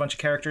and there's a bunch of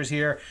characters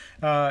here.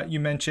 You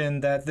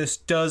mentioned that this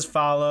does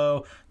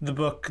follow the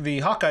book, the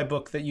Hawkeye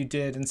book that you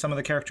did, and some of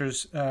the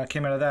characters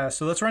came out of that.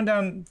 So let's run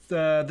down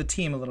the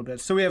team a little bit.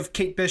 So we have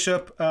Kate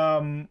Bishop.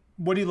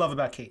 What do you love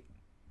about Kate?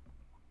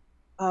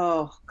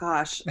 Oh,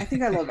 gosh. I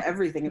think I love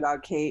everything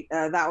about Kate.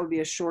 That would be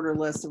a shorter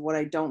list of what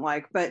I don't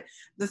like. But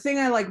the thing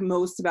I like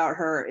most about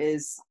her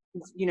is,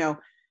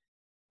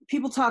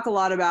 people talk a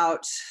lot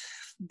about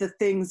the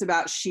things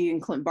about she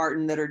and Clint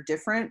Barton that are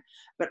different,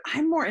 but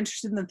I'm more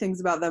interested in the things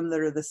about them that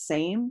are the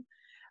same.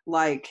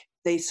 Like,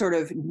 they sort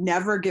of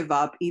never give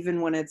up, even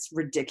when it's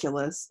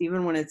ridiculous,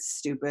 even when it's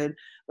stupid.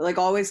 They're like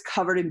always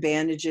covered in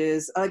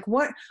bandages. Like,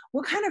 what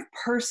kind of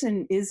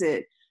person is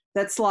it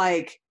that's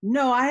like,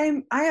 no,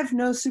 I have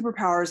no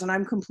superpowers and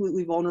I'm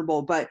completely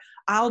vulnerable, but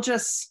I'll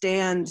just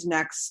stand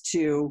next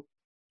to,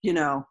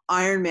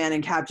 Iron Man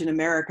and Captain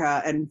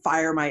America and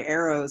fire my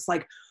arrows.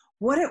 Like,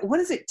 what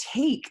does it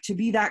take to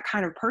be that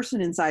kind of person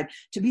inside,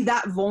 to be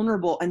that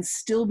vulnerable and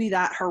still be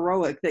that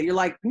heroic that you're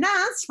like, nah,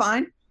 it's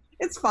fine.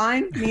 It's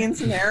fine. Me and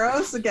some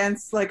arrows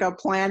against like a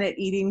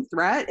planet-eating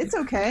threat. It's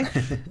okay.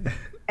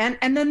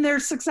 And then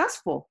they're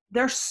successful.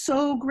 They're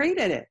so great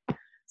at it.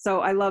 So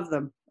I love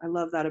them. I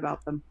love that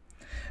about them.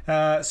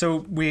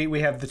 So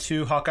we have the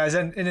two Hawkeyes,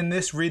 and in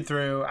this read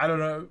through, I don't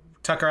know,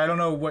 Tucker, I don't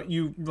know what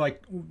you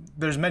like.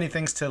 There's many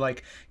things to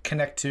like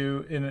connect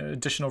to in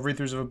additional read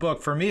throughs of a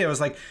book. For me, it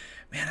was like,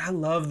 man, I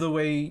love the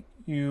way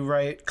you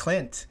write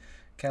Clint,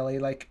 Kelly.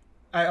 Like,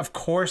 I of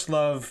course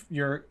love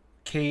your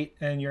Kate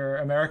and your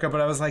America,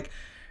 but I was like,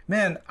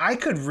 man, I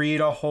could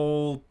read a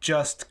whole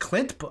just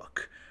Clint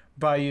book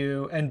by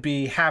you and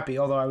be happy,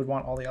 although I would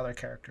want all the other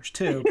characters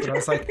too. But I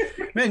was like,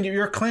 man,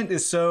 your Clint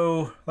is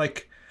so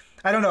like,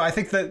 I don't know. I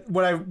think that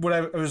when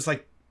I was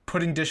like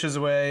putting dishes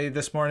away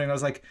this morning, I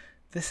was like,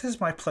 this is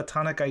my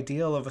platonic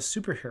ideal of a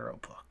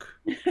superhero book.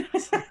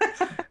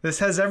 Like, this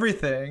has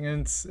everything,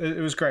 and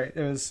it was great.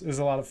 It was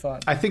a lot of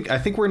fun. I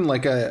think we're in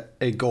like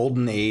a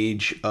golden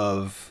age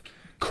of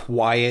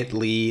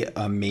quietly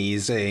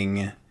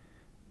amazing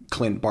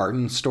Clint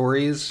Barton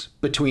stories.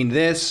 Between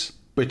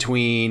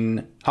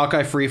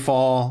Hawkeye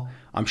Freefall,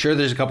 I'm sure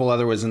there's a couple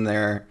other ones in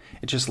there.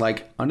 It's just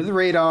like under the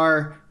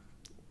radar.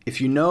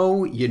 If you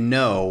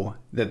know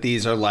that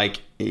these are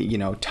like,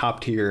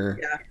 top tier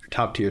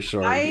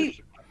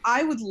stories.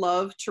 I would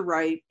love to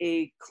write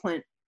a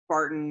Clint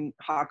Barton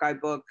Hawkeye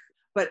book,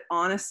 but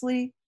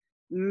honestly,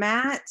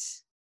 Matt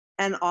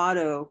and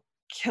Otto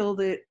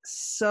killed it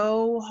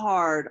so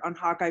hard on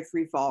Hawkeye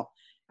Freefall.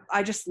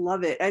 I just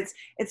love it.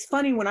 It's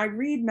funny when I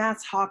read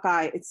Matt's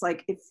Hawkeye, it's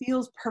like it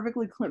feels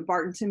perfectly Clint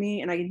Barton to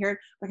me, and I can hear it.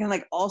 I can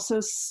like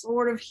also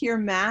sort of hear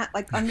Matt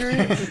like under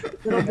it just a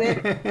little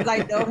bit because I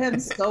know him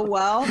so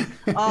well.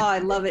 Oh, I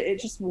love it.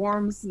 It just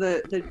warms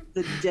the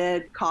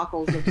dead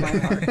cockles of my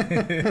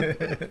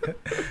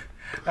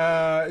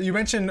heart. You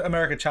mentioned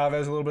America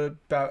Chavez a little bit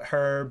about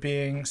her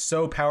being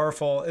so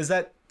powerful. Does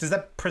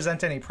that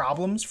present any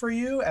problems for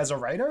you as a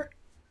writer?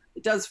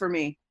 It does for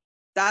me.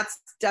 That's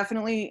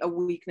definitely a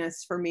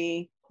weakness for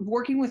me.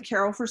 Working with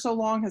Carol for so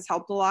long has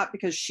helped a lot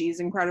because she's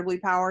incredibly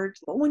powered.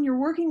 But when you're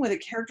working with a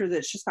character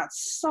that's just got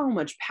so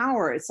much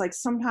power, it's like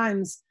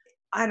sometimes,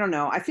 I don't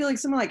know, I feel like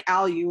someone like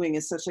Al Ewing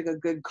is such like a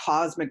good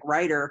cosmic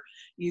writer.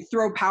 You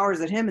throw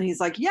powers at him and he's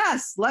like,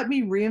 yes, let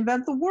me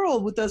reinvent the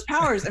world with those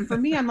powers. And for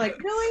me, I'm like,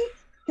 really?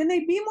 Can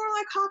they be more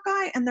like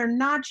Hawkeye? And they're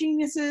not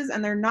geniuses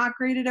and they're not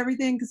great at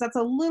everything, because that's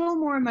a little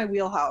more in my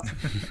wheelhouse.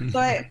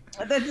 But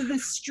the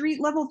street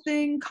level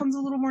thing comes a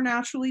little more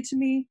naturally to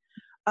me.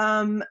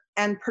 And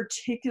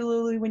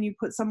particularly when you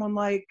put someone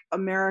like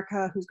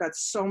America, who's got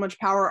so much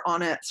power,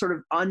 on a sort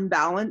of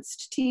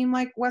unbalanced team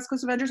like West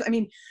Coast Avengers. I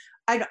mean,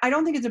 I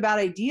don't think it's a bad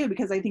idea,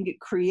 because I think it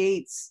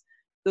creates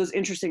those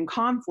interesting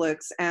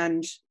conflicts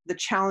and the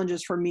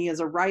challenges for me as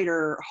a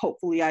writer.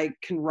 Hopefully I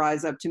can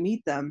rise up to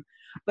meet them.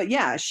 But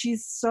yeah,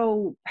 she's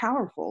so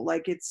powerful.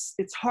 Like it's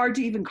hard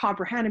to even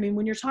comprehend. I mean,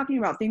 when you're talking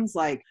about things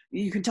like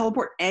you can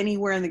teleport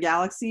anywhere in the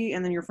galaxy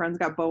and then your friend's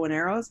got bow and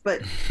arrows,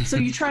 but so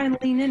you try and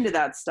lean into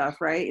that stuff,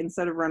 right?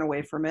 Instead of run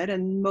away from it.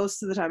 And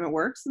most of the time it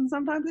works and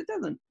sometimes it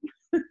doesn't.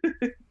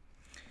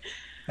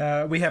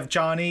 We have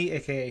Johnny,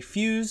 aka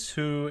Fuse,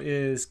 who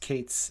is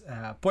Kate's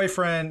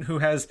boyfriend, who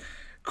has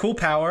cool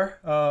power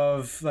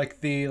of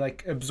the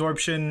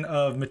absorption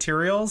of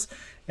materials.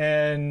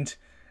 And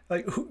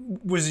like,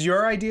 was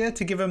your idea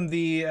to give him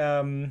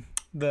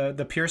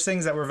the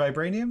piercings that were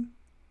vibranium?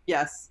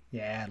 Yes.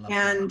 Yeah, I love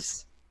and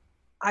that.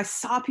 I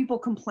saw people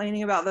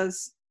complaining about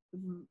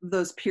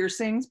those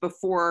piercings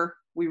before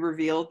we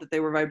revealed that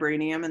they were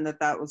vibranium and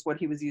that was what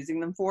he was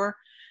using them for.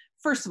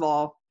 First of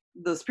all,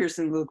 those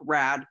piercings look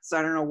rad, so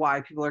I don't know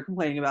why people are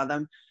complaining about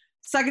them.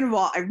 Second of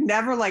all, I've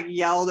never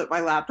yelled at my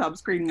laptop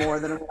screen more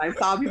than when I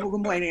saw people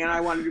complaining, and I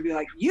wanted to be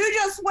like, you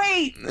just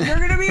wait, you're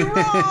going to be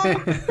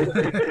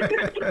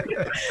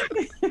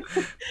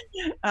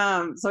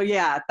wrong. So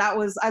yeah,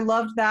 I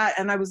loved that.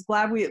 And I was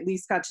glad we at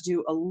least got to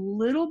do a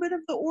little bit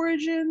of the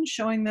origin,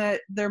 showing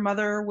that their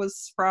mother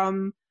was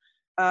from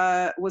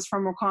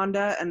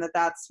Wakanda, and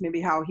that's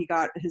maybe how he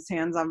got his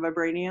hands on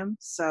vibranium.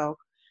 So,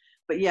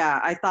 but yeah,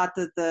 I thought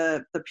that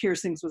the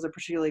piercings was a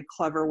particularly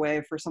clever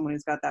way for someone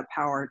who's got that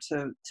power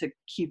to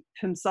keep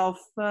himself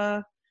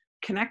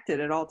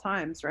connected at all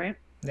times, right?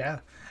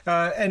 Yeah.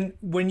 And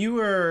when you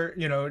were,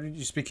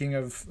 speaking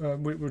of,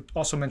 we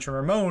also mentioned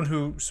Ramon,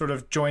 who sort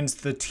of joins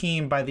the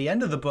team by the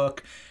end of the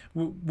book.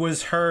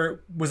 Was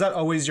that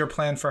always your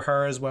plan for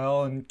her as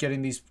well, and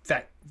getting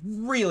that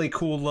really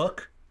cool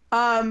look?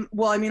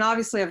 Well, I mean,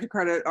 obviously I have to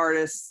credit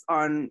artists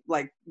on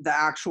the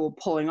actual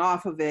pulling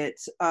off of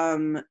it.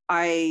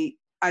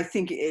 I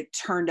think it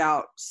turned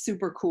out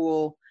super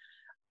cool.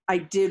 I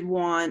did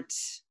want,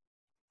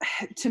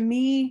 to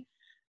me,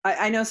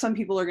 I know some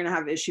people are going to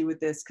have issue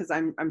with this, because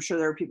I'm sure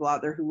there are people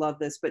out there who love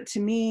this, but to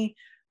me,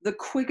 the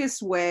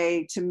quickest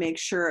way to make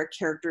sure a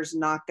character's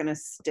not going to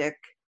stick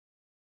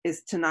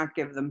is to not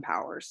give them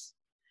powers.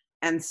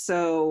 And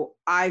so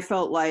I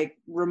felt like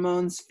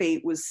Ramon's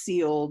fate was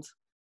sealed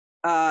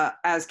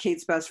as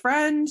Kate's best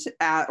friend,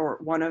 or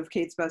one of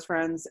Kate's best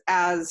friends,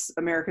 as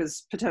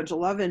America's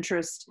potential love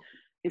interest.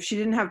 If she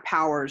didn't have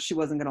powers, she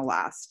wasn't going to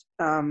last.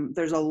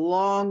 There's a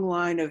long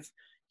line of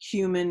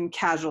human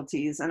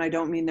casualties, and I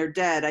don't mean they're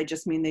dead. I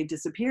just mean they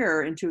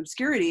disappear into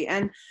obscurity.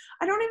 And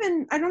I don't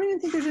even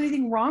think there's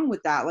anything wrong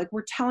with that.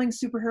 We're telling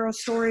superhero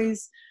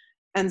stories,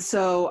 and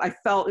so I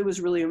felt it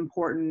was really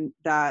important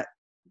that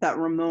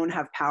Ramon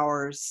have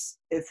powers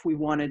if we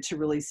wanted to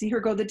really see her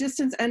go the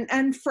distance,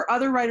 and for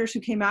other writers who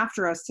came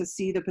after us to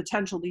see the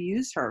potential to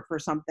use her for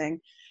something.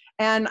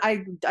 And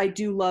I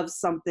do love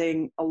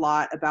something a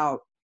lot about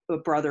a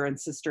brother and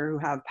sister who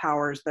have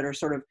powers that are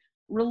sort of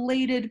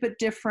related but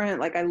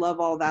different. I love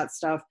all that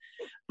stuff,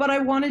 but I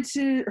wanted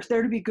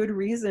there to be good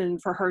reason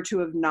for her to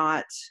have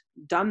not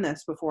done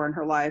this before in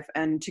her life,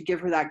 and to give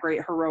her that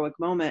great heroic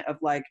moment of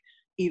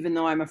even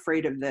though I'm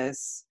afraid of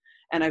this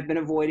and I've been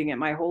avoiding it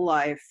my whole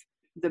life,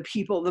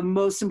 the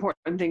most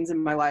important things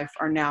in my life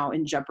are now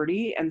in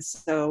jeopardy, and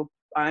so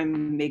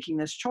I'm making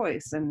this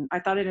choice. And I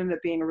thought it ended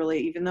up being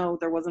even though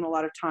there wasn't a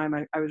lot of time,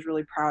 I was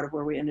really proud of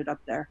where we ended up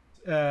there.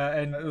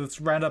 and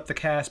let's round up the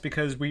cast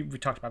because we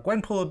talked about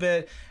Gwenpool a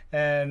bit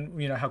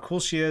and how cool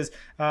she is.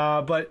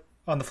 But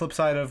on the flip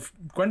side of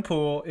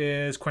Gwenpool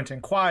is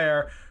Quentin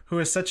Quire, who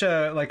is such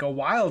a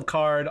wild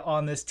card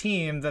on this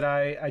team that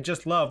I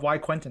just love. Why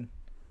Quentin?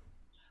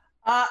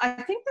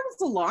 I think that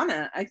was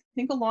Alana. I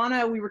think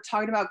Alana, we were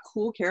talking about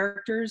cool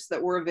characters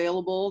that were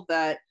available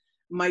that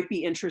might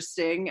be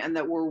interesting and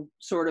that were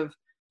sort of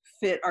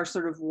fit our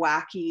sort of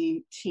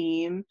wacky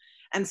team.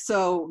 And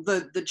so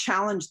the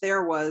challenge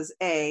there was,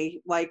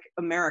 like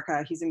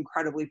America, he's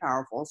incredibly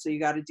powerful. So you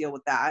got to deal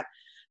with that.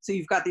 So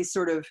you've got these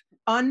sort of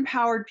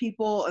unpowered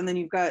people, and then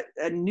you've got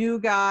a new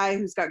guy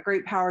who's got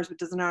great powers but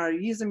doesn't know how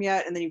to use them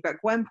yet. And then you've got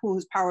Gwenpool,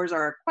 whose powers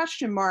are a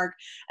question mark.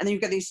 And then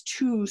you've got these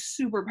two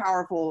super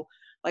powerful,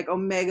 like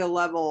Omega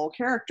level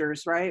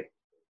characters, right?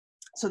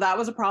 So that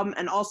was a problem.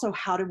 And also,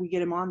 how did we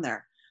get him on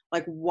there?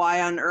 Like,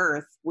 why on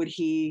earth would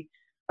he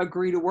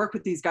agree to work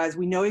with these guys?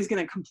 We know he's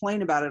going to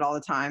complain about it all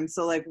the time.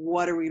 So like,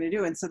 what are we going to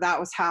do? And so that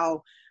was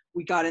how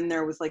we got in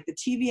there with like the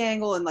TV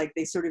angle, and like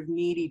they sort of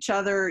need each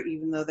other,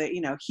 even though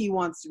they, he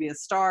wants to be a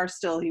star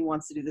still, he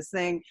wants to do this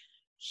thing.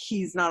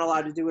 He's not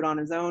allowed to do it on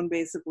his own,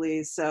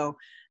 basically. So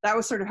that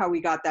was sort of how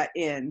we got that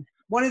in.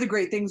 One of the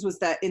great things was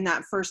that in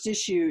that first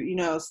issue,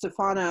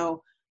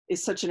 Stefano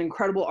is such an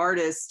incredible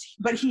artist,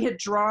 but he had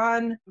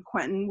drawn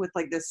Quentin with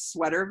like this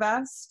sweater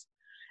vest.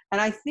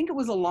 And I think it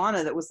was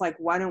Alana that was like,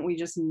 why don't we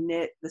just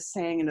knit the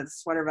saying into the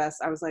sweater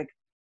vest? I was like,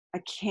 I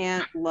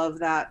can't love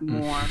that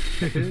more.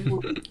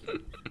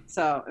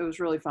 So it was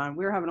really fun.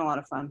 We were having a lot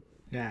of fun.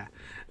 Yeah.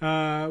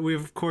 We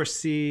of course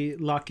see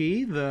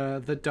Lucky,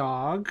 the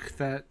dog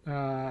that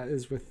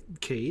is with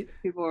Kate.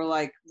 People were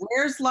like,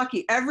 where's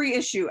Lucky? Every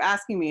issue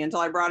asking me until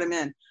I brought him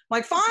in. I'm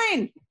like,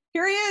 fine,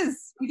 here he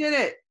is. We did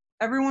it.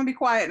 Everyone be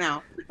quiet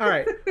now. All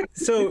right.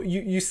 So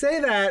you say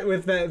that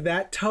with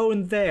that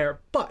tone there,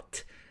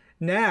 but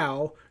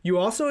now you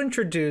also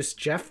introduce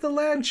Jeff the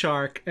Land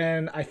Shark,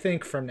 and I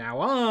think from now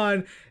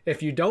on,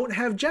 if you don't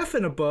have Jeff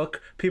in a book,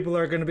 people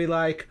are going to be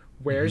like,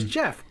 where's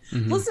Jeff?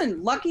 Mm-hmm.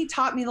 Listen, Lucky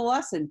taught me the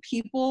lesson.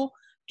 People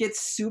get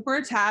super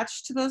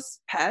attached to those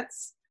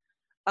pets.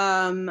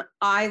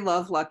 I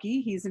love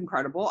Lucky. He's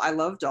incredible. I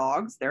love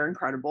dogs. They're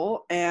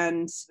incredible.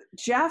 And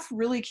Jeff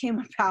really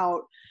came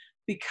about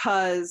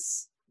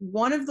because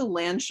one of the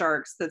land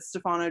sharks that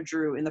Stefano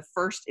drew in the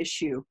first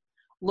issue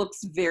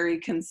looks very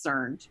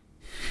concerned.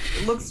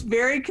 It looks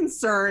very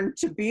concerned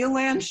to be a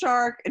land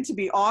shark and to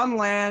be on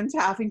land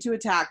having to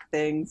attack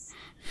things.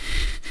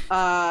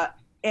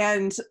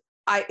 And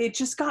it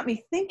just got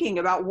me thinking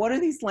about, what are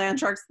these land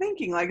sharks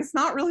thinking? Like, it's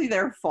not really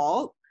their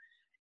fault.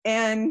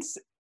 And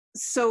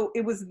so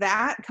it was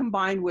that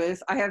combined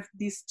with, I have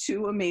these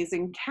two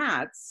amazing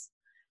cats.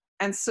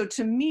 And so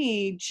to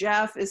me,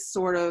 Jeff is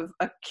sort of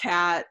a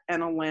cat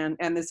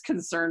and this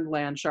concerned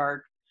land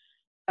shark.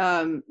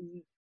 I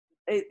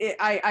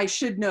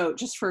should note,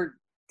 just for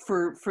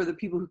the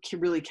people who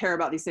really care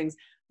about these things,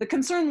 the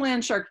concerned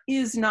land shark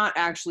is not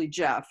actually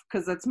Jeff,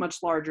 because that's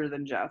much larger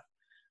than Jeff.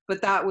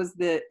 But that was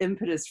the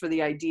impetus for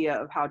the idea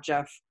of how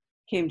Jeff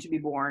came to be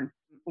born.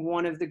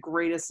 One of the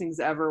greatest things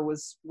ever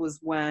was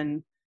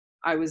when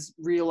I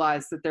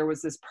realized that there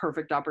was this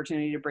perfect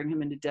opportunity to bring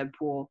him into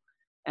Deadpool,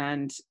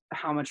 and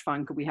how much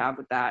fun could we have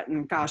with that?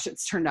 And gosh,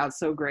 it's turned out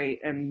so great.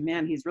 And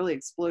man, he's really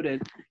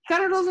exploded. He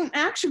got an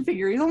action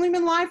figure. He's only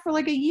been live for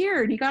like a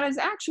year, and he got his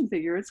action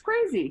figure. It's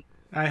crazy.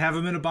 I have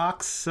him in a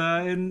box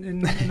in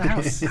the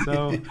house.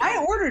 So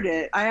I ordered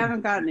it. I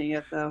haven't gotten it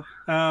yet, though.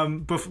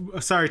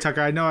 Sorry, Tucker.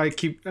 I know I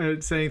keep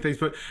saying things,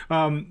 but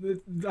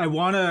I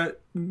want to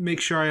make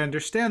sure I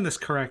understand this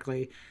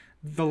correctly.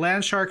 The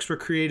land sharks were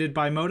created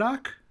by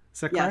MODOK.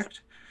 Is that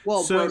correct?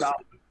 Well, Brodok.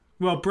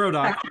 Well,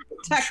 Brodok.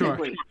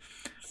 Technically. Sure.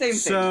 Same thing.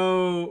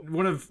 So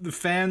one of the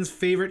fans'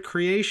 favorite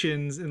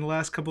creations in the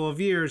last couple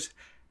of years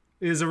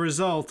is a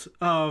result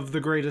of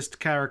the greatest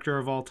character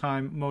of all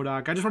time,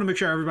 MODOK. I just want to make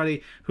sure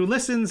everybody who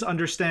listens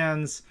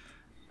understands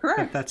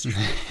correct. That's true.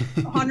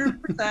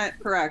 100%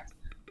 correct.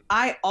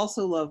 I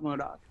also love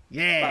MODOK.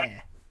 Yeah. But,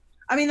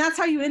 I mean, that's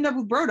how you end up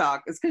with Brodok.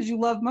 It's because you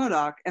love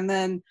MODOK. And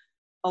then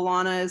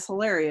Alana is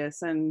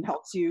hilarious and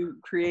helps you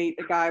create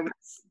a guy with...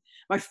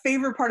 My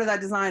favorite part of that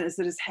design is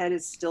that his head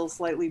is still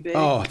slightly big.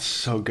 Oh, it's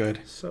so good.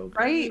 So good.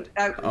 Right?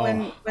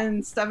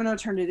 When Stefano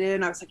turned it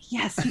in, I was like,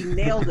 yes, he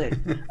nailed it.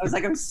 I was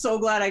like, I'm so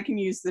glad I can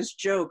use this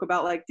joke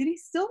about, like, did he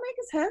still make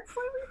his head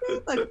slightly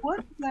big? Like,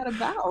 what is that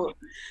about?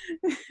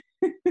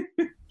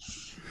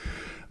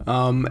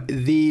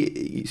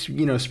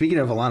 Speaking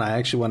of Alana, I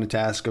actually wanted to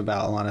ask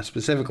about Alana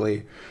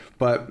specifically,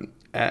 but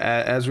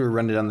as we were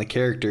running down the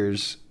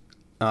characters,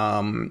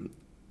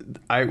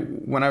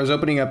 when I was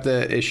opening up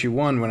the issue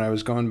 1, when I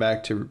was going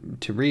back to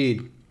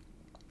read,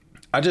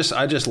 I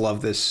just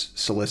love this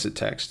solicit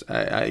text.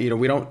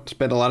 We don't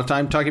spend a lot of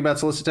time talking about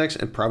solicit text,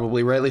 and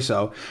probably rightly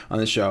so on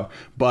this show,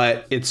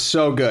 but it's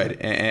so good.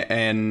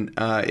 And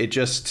it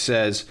just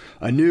says,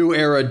 a new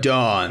era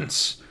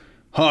dawns.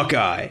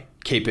 Hawkeye,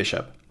 Kate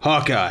Bishop.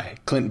 Hawkeye,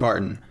 Clint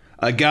Barton.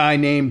 A guy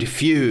named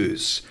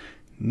Fuse.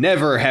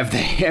 never have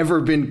they ever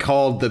been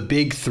called the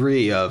big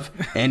three of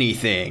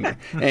anything.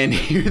 And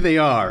here they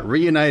are,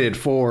 reunited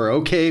for,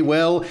 okay,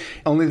 well,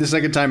 only the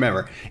second time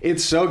ever.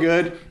 It's so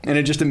good. And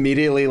it just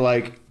immediately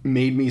like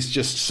made me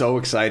just so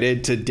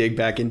excited to dig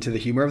back into the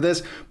humor of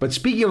this. But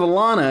speaking of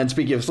Alana and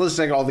speaking of, so let's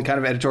take all the kind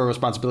of editorial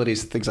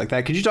responsibilities and things like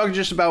that. Could you talk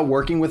just about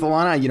working with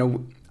Alana? You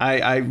know,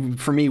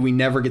 for me, we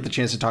never get the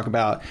chance to talk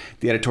about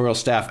the editorial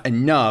staff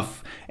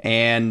enough.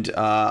 And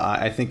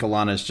I think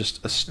Alana is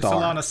just a star.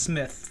 It's Alana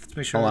Smith.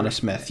 Make sure Alana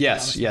Smith.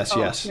 Yes.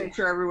 Make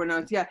sure everyone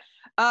knows. Yeah.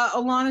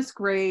 Alana's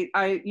great.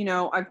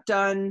 I've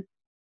done,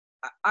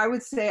 I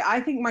would say, I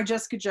think my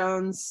Jessica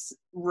Jones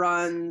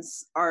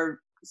runs are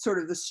sort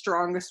of the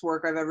strongest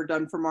work I've ever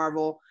done for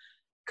Marvel.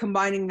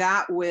 Combining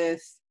that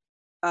with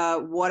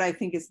what I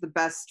think is the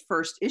best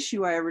first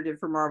issue I ever did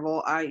for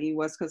Marvel, i.e.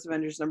 West Coast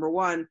Avengers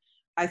 #1,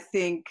 I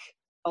think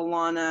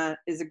Alana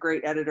is a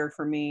great editor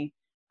for me.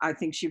 I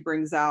think she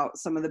brings out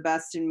some of the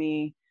best in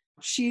me.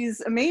 She's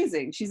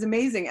amazing.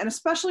 And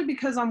especially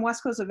because on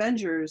West Coast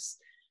Avengers,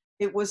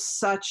 it was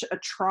such a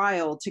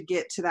trial to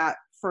get to that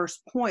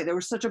first point. There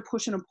was such a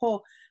push and a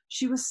pull.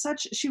 She was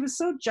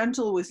so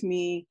gentle with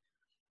me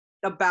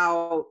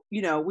about,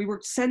 you know, we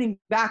were sending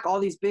back all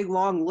these big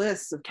long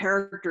lists of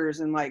characters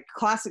and like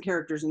classic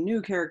characters and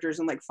new characters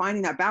and like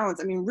finding that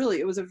balance. I mean, really,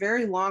 it was a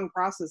very long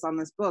process on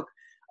this book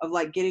of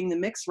like getting the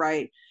mix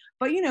right.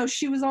 But, you know,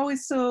 she was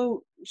always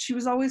so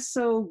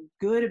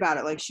good about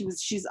it. Like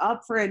she's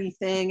up for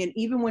anything. And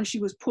even when she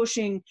was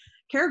pushing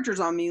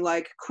characters on me,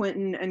 like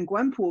Quentin and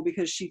Gwenpool,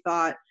 because she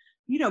thought,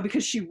 you know,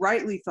 because she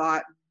rightly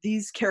thought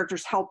these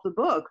characters help the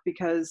book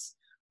because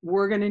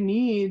we're going to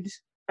need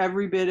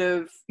every bit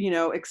of, you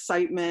know,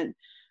 excitement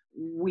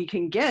we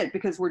can get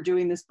because we're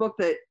doing this book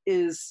that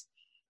is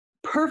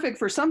perfect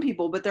for some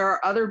people, but there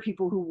are other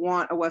people who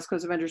want a West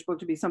Coast Avengers book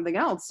to be something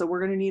else. So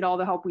we're going to need all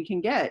the help we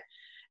can get.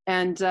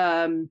 And,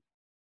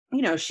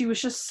 you know, she was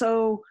just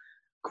so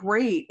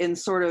great in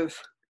sort of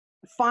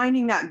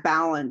finding that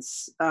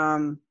balance,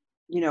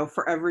 you know,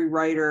 for every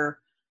writer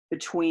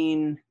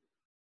between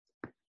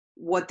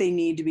what they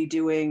need to be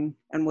doing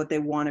and what they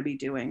want to be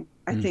doing.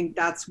 I think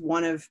that's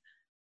one of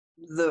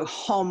the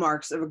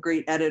hallmarks of a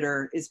great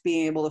editor is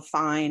being able to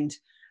find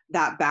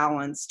that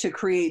balance to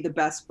create the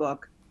best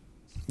book.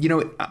 You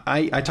know,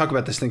 I talk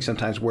about this thing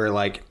sometimes where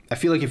like, I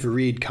feel like if you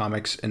read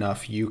comics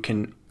enough, you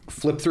can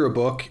flip through a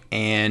book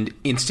and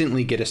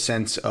instantly get a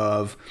sense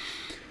of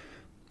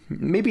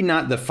maybe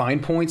not the fine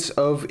points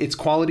of its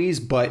qualities,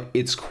 but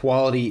its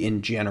quality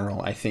in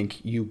general. I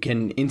think you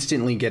can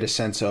instantly get a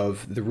sense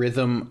of the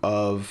rhythm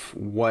of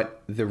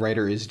what the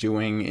writer is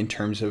doing in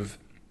terms of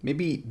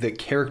maybe the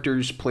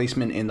character's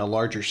placement in the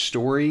larger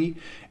story,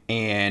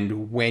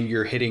 and when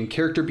you're hitting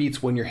character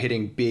beats, when you're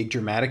hitting big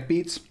dramatic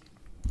beats.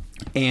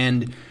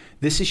 And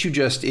this issue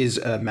just is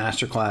a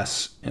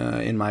masterclass,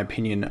 in my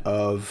opinion,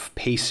 of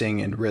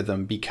pacing and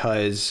rhythm,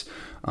 because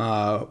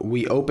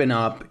we open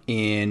up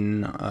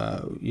in,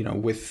 you know,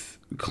 with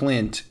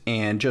Clint,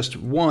 and just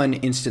one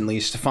instantly,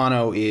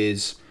 Stefano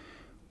he's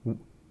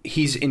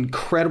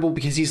incredible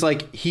because he's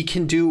like, he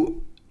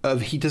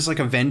does like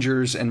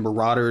Avengers and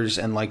Marauders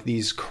and like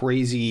these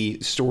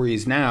crazy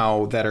stories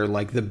now that are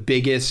like the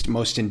biggest,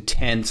 most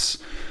intense,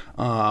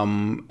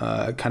 kind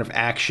of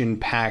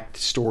action-packed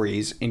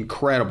stories.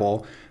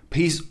 Incredible. But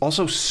he's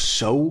also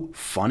so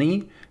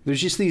funny. There's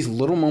just these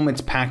little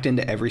moments packed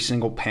into every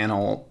single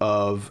panel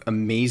of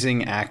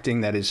amazing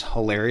acting that is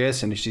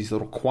hilarious. And it's these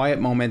little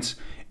quiet moments.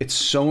 It's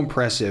so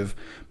impressive.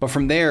 But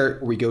from there,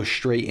 we go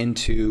straight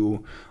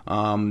into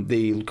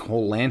the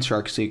whole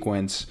Landshark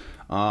sequence,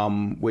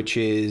 which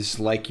is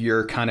like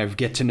your kind of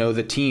get to know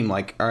the team,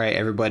 like, all right,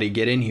 everybody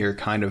get in here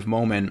kind of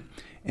moment.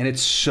 And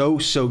it's so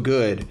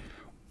good.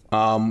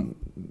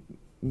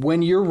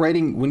 When you're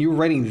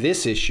writing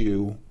this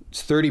issue,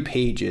 it's 30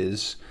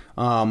 pages.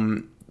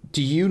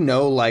 Do you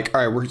know, like,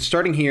 all right, we're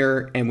starting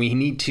here and we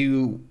need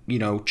to, you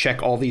know,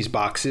 check all these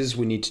boxes.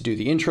 We need to do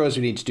the intros.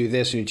 We need to do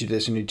this. We need to do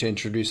this. We need to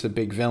introduce the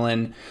big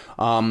villain.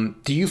 Do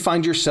you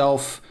find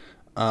yourself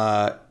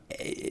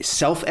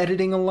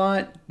self-editing a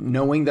lot,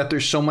 knowing that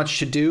there's so much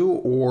to do,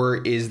 or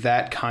is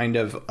that kind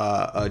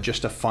of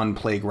just a fun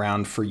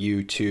playground for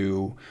you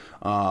to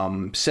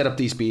set up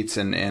these beats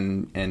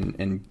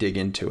and dig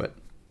into it?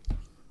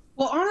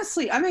 Well,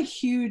 honestly, I'm a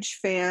huge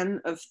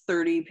fan of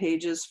 30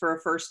 pages for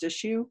a first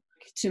issue.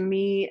 To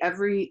me,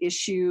 every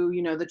issue,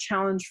 you know, the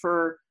challenge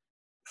for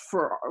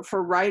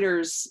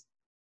writers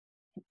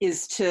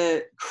is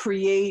to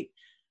create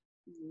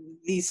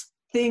these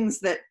things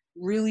that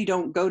really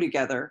don't go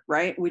together,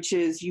 right? Which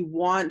is, you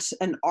want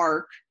an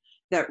arc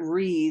that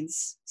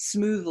reads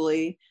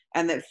smoothly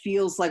and that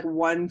feels like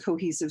one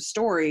cohesive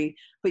story,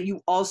 but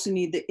you also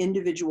need the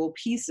individual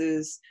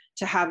pieces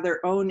to have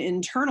their own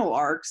internal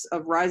arcs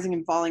of rising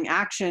and falling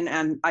action,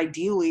 and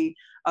ideally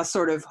a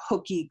sort of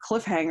hooky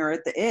cliffhanger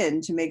at the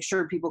end to make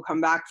sure people come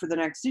back for the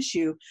next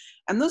issue.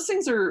 And those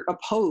things are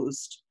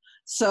opposed.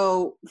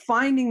 So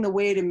finding the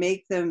way to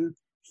make them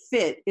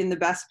fit in the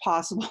best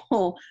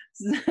possible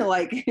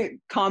like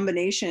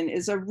combination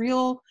is a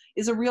real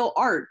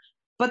art.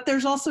 but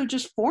there's also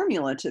just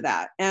formula to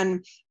that.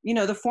 And, you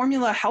know, the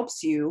formula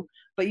helps you,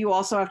 but you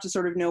also have to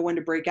sort of know when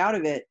to break out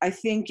of it. I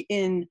think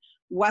in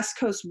West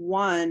Coast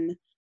 1,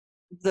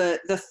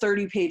 the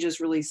 30 pages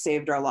really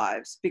saved our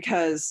lives,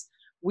 because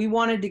we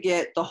wanted to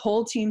get the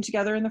whole team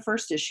together in the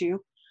first issue.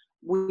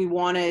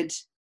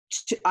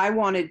 I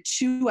wanted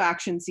 2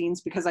 action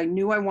scenes, because I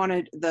knew I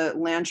wanted the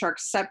land shark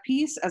set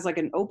piece as like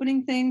an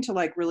opening thing to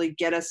like really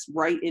get us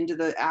right into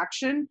the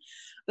action.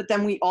 But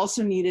then we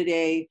also needed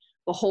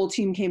the whole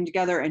team came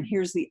together and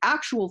here's the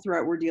actual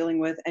threat we're dealing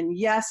with. And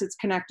yes, it's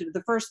connected to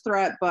the first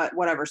threat, but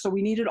whatever. So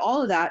we needed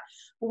all of that,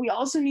 but we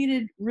also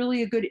needed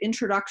really a good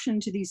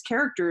introduction to these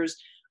characters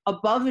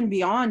above and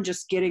beyond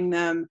just getting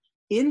them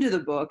into the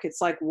book.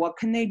 It's like, what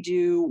can they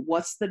do?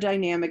 What's the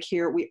dynamic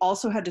here? We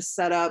also had to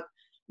set up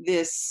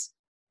this,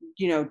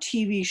 you know,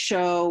 TV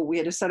show. We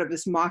had to set up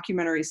this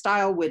mockumentary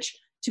style, which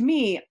to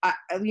me, I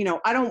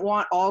don't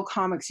want all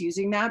comics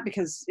using that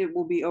because it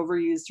will be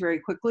overused very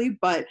quickly,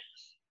 but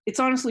it's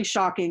honestly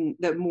shocking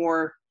that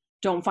more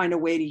don't find a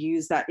way to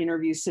use that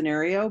interview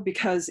scenario,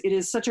 because it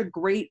is such a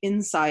great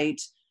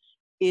insight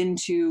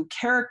into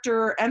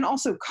character and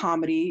also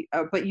comedy,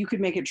 but you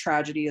could make it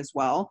tragedy as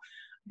well,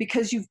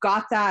 because you've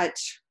got that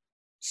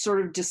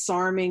sort of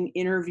disarming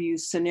interview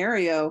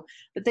scenario,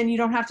 but then you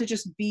don't have to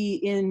just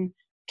be in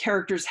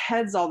characters'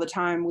 heads all the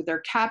time with their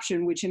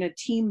caption, which in a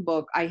team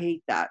book, I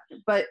hate that.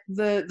 But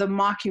the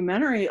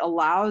mockumentary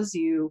allows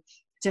you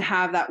to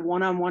have that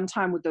one-on-one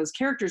time with those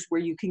characters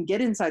where you can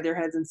get inside their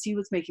heads and see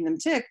what's making them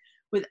tick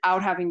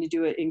without having to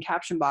do it in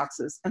caption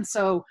boxes. And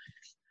so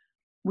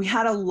we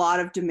had a lot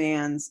of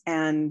demands,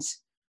 and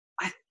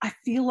I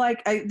feel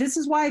like this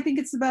is why I think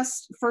it's the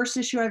best first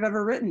issue I've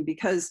ever written,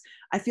 because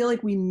I feel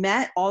like we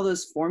met all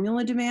those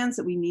formula demands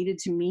that we needed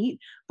to meet,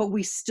 but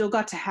we still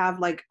got to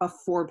have like a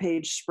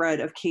 4-page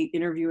spread of Kate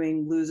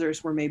interviewing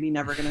losers we're maybe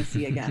never going to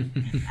see again.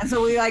 And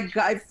so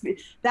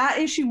that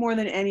issue more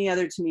than any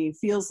other to me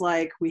feels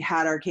like we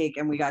had our cake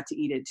and we got to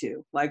eat it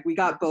too. Like we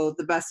got both,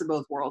 the best of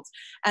both worlds.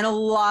 And a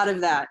lot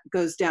of that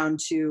goes down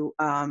to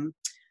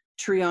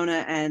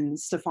Triona and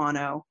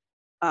Stefano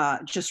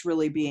just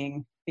really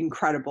being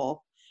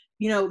incredible.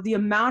 You know, the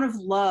amount of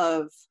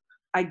love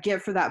I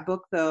get for that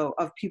book, though,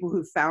 of people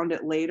who found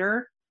it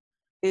later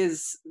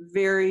is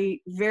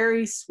very,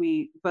 very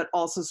sweet, but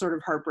also sort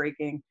of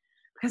heartbreaking,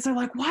 because they're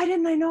like, why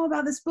didn't I know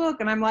about this book?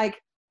 And I'm like,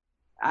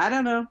 I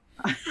don't know.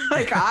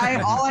 Like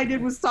all I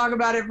did was talk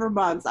about it for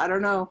months. I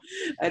don't know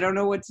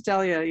what to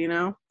tell you, you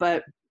know,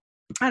 but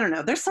I don't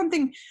know. There's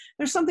something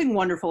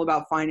wonderful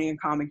about finding a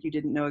comic you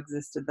didn't know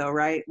existed, though,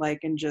 right? Like,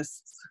 and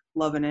just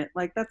loving it.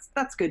 Like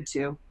that's good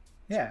too.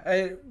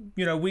 Yeah,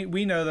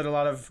 we know that a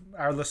lot of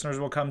our listeners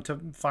will come to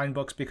find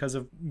books because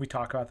we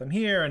talk about them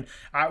here, and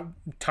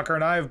Tucker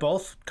and I have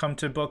both come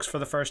to books for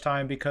the first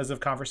time because of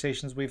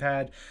conversations we've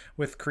had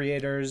with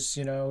creators,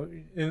 you know,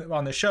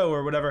 on the show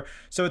or whatever.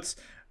 So it's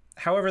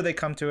however they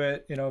come to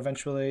it, you know,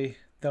 eventually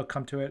they'll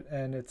come to it,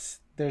 and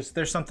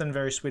there's something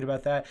very sweet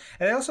about that.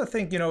 And I also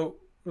think, you know,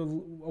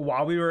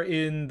 while we were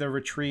in the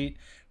retreat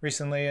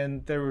recently,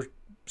 and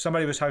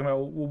somebody was talking about,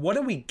 well, what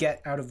do we get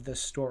out of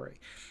this story?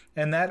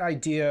 And that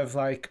idea of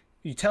like,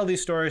 you tell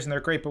these stories and they're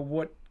great, but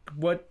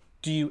what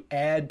do you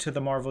add to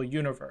the Marvel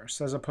universe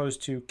as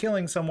opposed to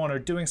killing someone or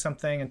doing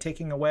something and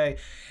taking away?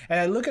 And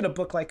I look at a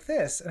book like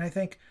this and I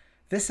think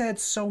this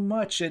adds so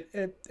much.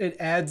 It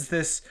adds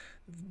this.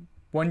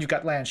 One, you've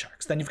got land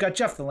sharks, then you've got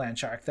Jeff the land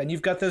shark, then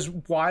you've got this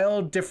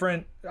wild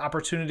different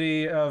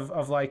opportunity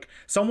of like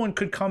someone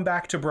could come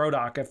back to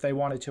Brodok if they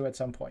wanted to at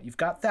some point. You've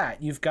got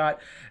that. You've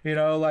got, you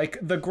know, like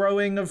the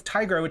growing of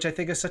Tigra, which I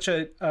think is such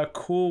a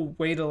cool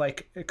way to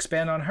like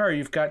expand on her.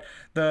 You've got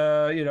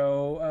the, you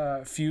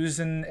know,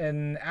 Fuse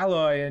and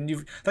Alloy, and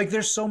you've like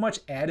there's so much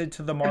added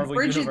to the Marvel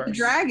universe. Bridget the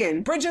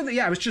dragon.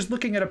 I was just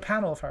looking at a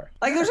panel of her.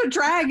 Like there's a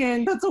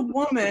dragon that's a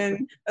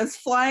woman that's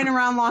flying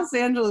around Los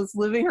Angeles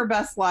living her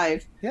best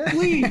life. Yeah.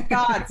 Please,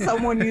 God,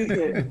 someone use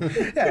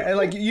it. Yeah, and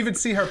like you even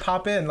see her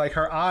pop in, like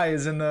her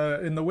eyes in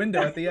the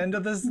window at the end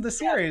of the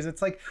series.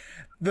 It's like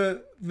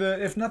the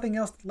if nothing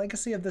else,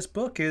 legacy of this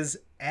book is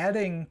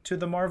adding to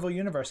the Marvel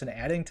universe and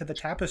adding to the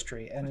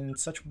tapestry, and in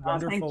such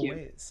wonderful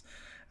ways.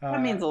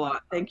 That means a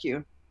lot. Thank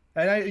you.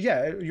 And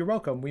you're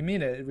welcome. We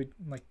mean it. We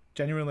like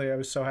genuinely. I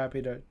was so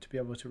happy to be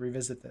able to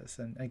revisit this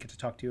and get to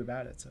talk to you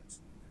about it. So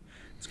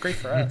it's great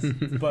for us.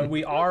 But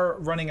we are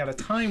running out of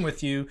time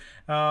with you.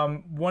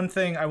 One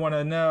thing I want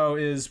to know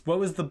is, what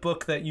was the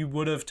book that you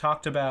would have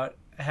talked about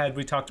had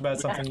we talked about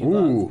something you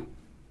loved?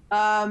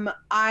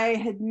 I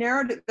had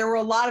narrowed it. There were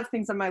a lot of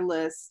things on my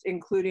list,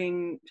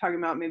 including talking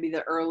about maybe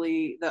the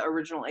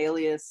original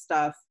Alias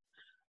stuff.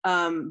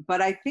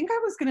 But I think I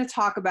was going to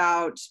talk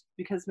about,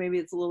 because maybe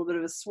it's a little bit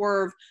of a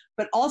swerve,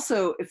 but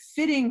also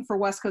fitting for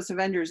West Coast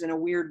Avengers in a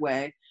weird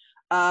way.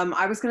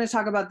 I was going to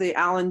talk about the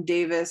Alan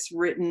Davis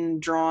written,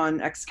 drawn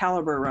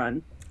Excalibur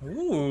run.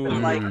 Ooh.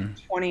 With like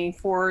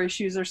 24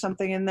 issues or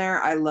something in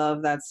there. I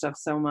love that stuff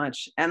so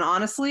much. And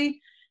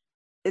honestly,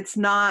 it's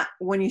not,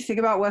 when you think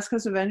about West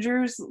Coast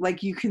Avengers,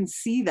 like you can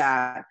see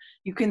that.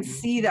 You can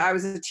see that I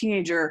was a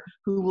teenager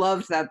who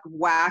loved that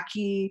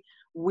wacky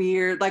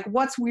weird. Like,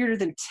 what's weirder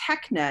than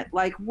TechNet?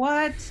 Like,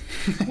 what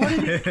are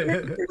these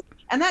characters?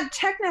 And that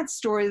TechNet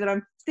story that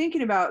I'm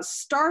thinking about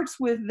starts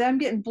with them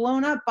getting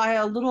blown up by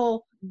a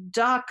little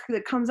duck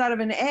that comes out of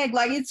an egg.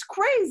 Like, it's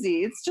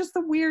crazy. It's just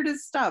the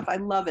weirdest stuff. I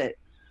love it.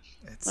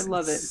 I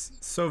love it.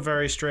 So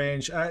very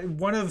strange.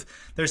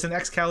 There's an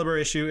Excalibur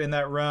issue in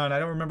that run. I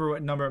don't remember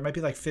what number. It might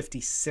be like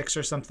 56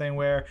 or something,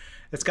 where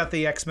it's got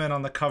the X-Men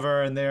on the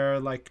cover and they're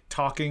like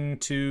talking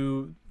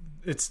to.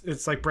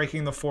 It's like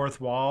breaking the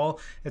fourth wall.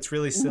 It's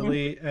really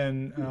silly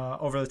and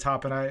over the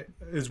top. And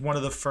is one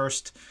of the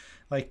first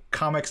like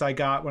comics I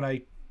got when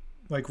I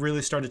like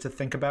really started to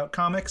think about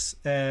comics.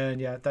 And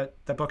yeah,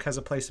 that book has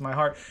a place in my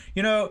heart.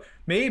 You know,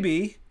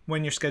 maybe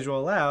when your schedule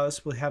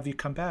allows, we'll have you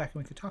come back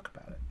and we could talk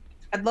about it.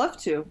 I'd love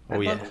to. I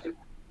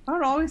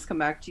would always come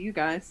back to you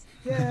guys.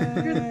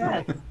 Yeah, You're the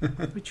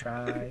best. we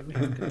try. We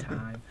have a good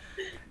time.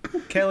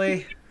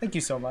 Kelly, thank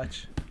you so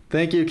much.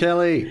 Thank you,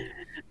 Kelly.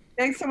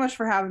 Thanks so much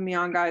for having me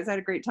on, guys. I had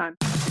a great time.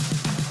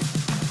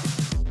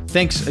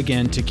 Thanks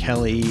again to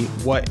Kelly.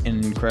 What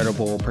an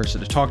incredible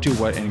person to talk to.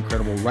 What an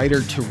incredible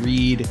writer to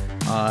read.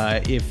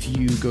 If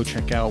you go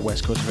check out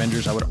West Coast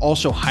Avengers, I would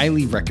also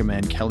highly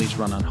recommend Kelly's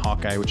run on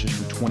Hawkeye, which is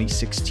from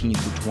 2016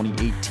 through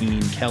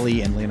 2018.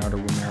 Kelly and Leonardo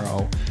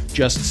Romero,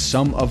 just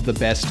some of the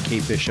best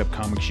Kate Bishop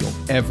comics you'll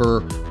ever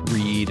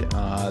read.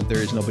 There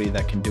is nobody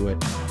that can do it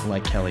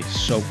like Kelly.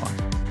 So fun.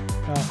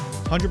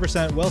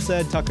 100% well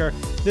said, Tucker.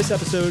 This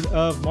episode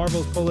of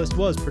Marvel's Pull List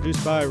was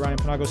produced by Ryan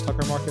Penagos,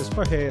 Tucker Marcus,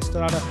 Jorge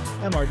Estrada,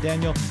 Mr.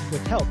 Daniel,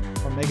 with help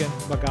from Megan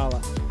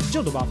Bagala.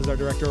 Jill DeBoff is our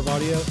director of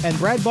audio, and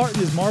Brad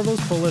Barton is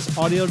Marvel's Pull List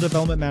audio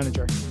development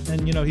manager.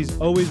 And, you know, he's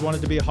always wanted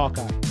to be a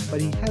Hawkeye,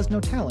 but he has no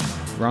talent.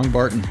 Wrong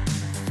Barton.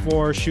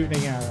 For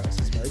shooting arrows.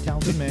 He's a very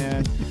talented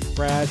man.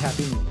 Brad,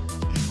 happy New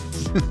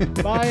Year.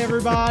 Bye,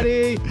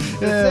 everybody.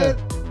 That's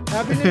it.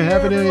 Happy New Year,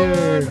 Happy New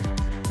everyone. Year.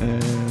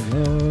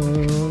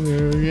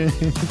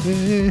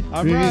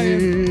 I'm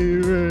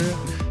Ryan.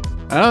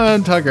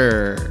 I'm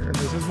Tucker. And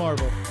this is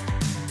Marvel.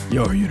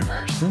 Your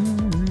universe.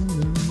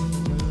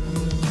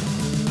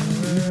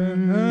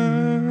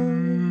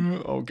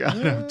 Oh God,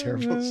 I'm a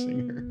terrible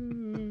singer.